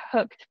you're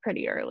hooked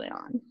pretty early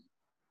on.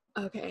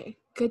 Okay,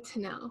 good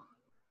to know.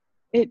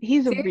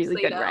 He's a really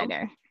good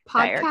writer.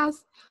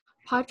 Podcast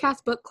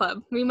book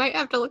club. We might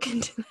have to look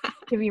into that.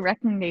 Give you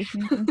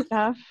recommendations and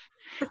stuff.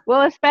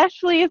 Well,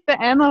 especially if the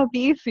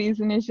MLB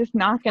season is just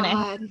not going to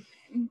happen.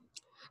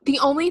 The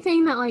only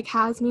thing that like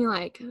has me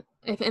like,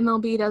 if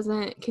MLB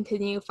doesn't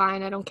continue,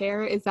 fine, I don't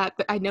care, is that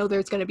I know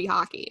there's going to be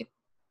hockey.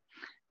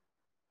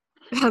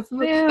 That's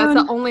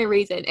the only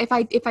reason. If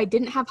I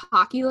didn't have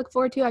hockey to look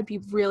forward to, I'd be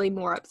really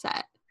more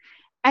upset.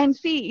 And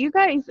see, you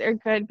guys are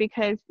good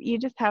because you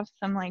just have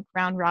some like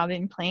round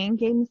robin playing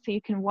games, so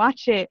you can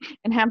watch it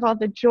and have all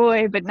the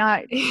joy, but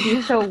not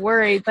be so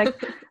worried. Like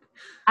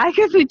I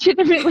could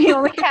legitimately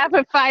only have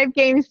a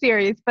 5-game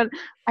series, but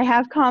I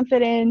have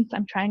confidence.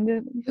 I'm trying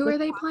to. Who are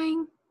they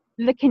playing?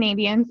 The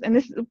Canadians,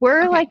 and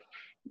like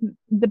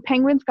the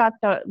Penguins got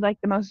the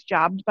most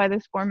jobbed by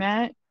this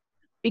format,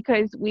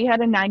 because we had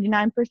a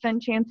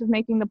 99% chance of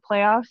making the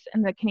playoffs,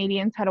 and the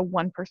Canadians had a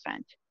 1%.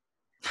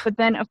 But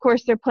then, of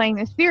course, they're playing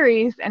this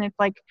series, and it's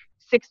like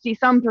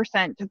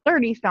 60-some% to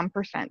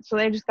 30-some%. So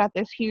they just got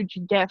this huge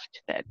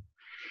gift that.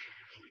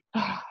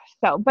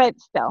 But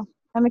still,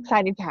 I'm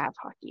excited to have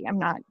hockey. I'm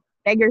not.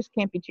 Beggars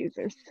can't be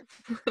choosers.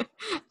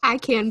 I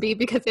can be,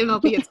 because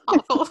MLB is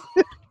awful.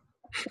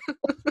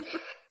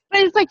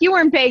 But it's like you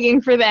weren't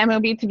begging for the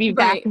MLB to be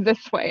back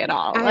this way at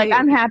all.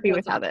 I'm happy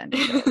with how the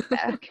NHL is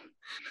back.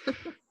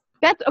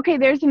 That's okay.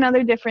 There's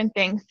another different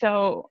thing.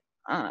 So,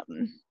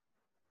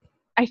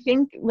 I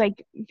think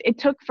like it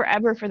took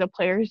forever for the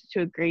players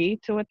to agree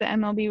to what the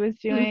MLB was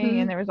doing,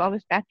 and there was all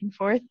this back and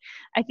forth.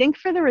 I think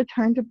for the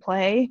return to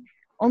play,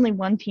 only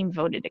one team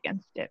voted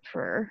against it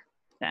for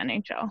the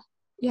NHL.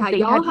 Yeah,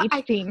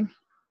 each team.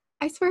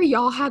 I swear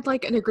y'all had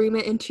like an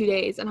agreement in 2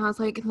 days, and I was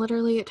like,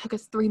 literally it took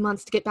us 3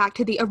 months to get back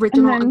to the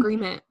original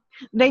agreement.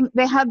 They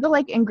had the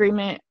like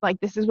agreement, like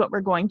this is what we're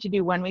going to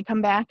do when we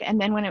come back,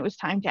 and then when it was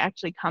time to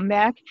actually come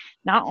back,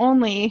 not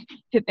only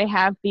did they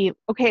have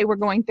we're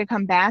going to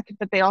come back,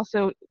 but they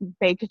also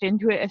baked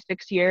into it a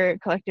 6-year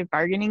collective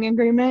bargaining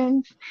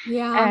agreement.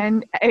 Yeah.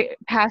 And it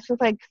passed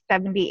with like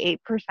 78%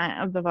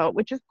 of the vote,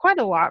 which is quite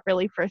a lot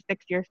really for a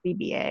 6-year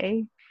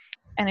CBA.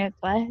 And it's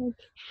like,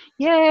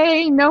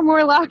 yay, no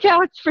more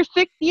lockouts for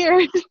 6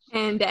 years.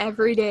 And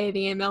every day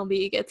the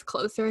MLB gets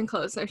closer and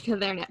closer to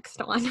their next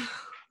one.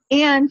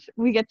 And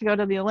we get to go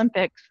to the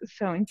Olympics.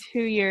 So in 2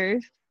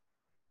 years,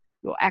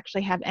 we'll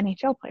actually have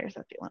NHL players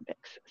at the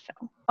Olympics.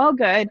 So all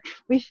good.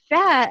 With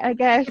that, I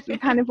guess we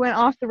kind of went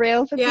off the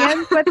rails at the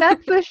end, but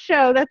that's the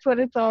show. That's what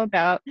it's all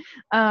about.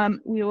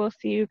 We will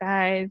see you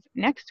guys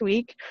next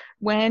week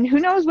when who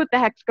knows what the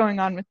heck's going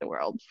on with the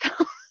world. So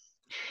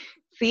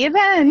see you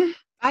then.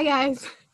 Bye, guys.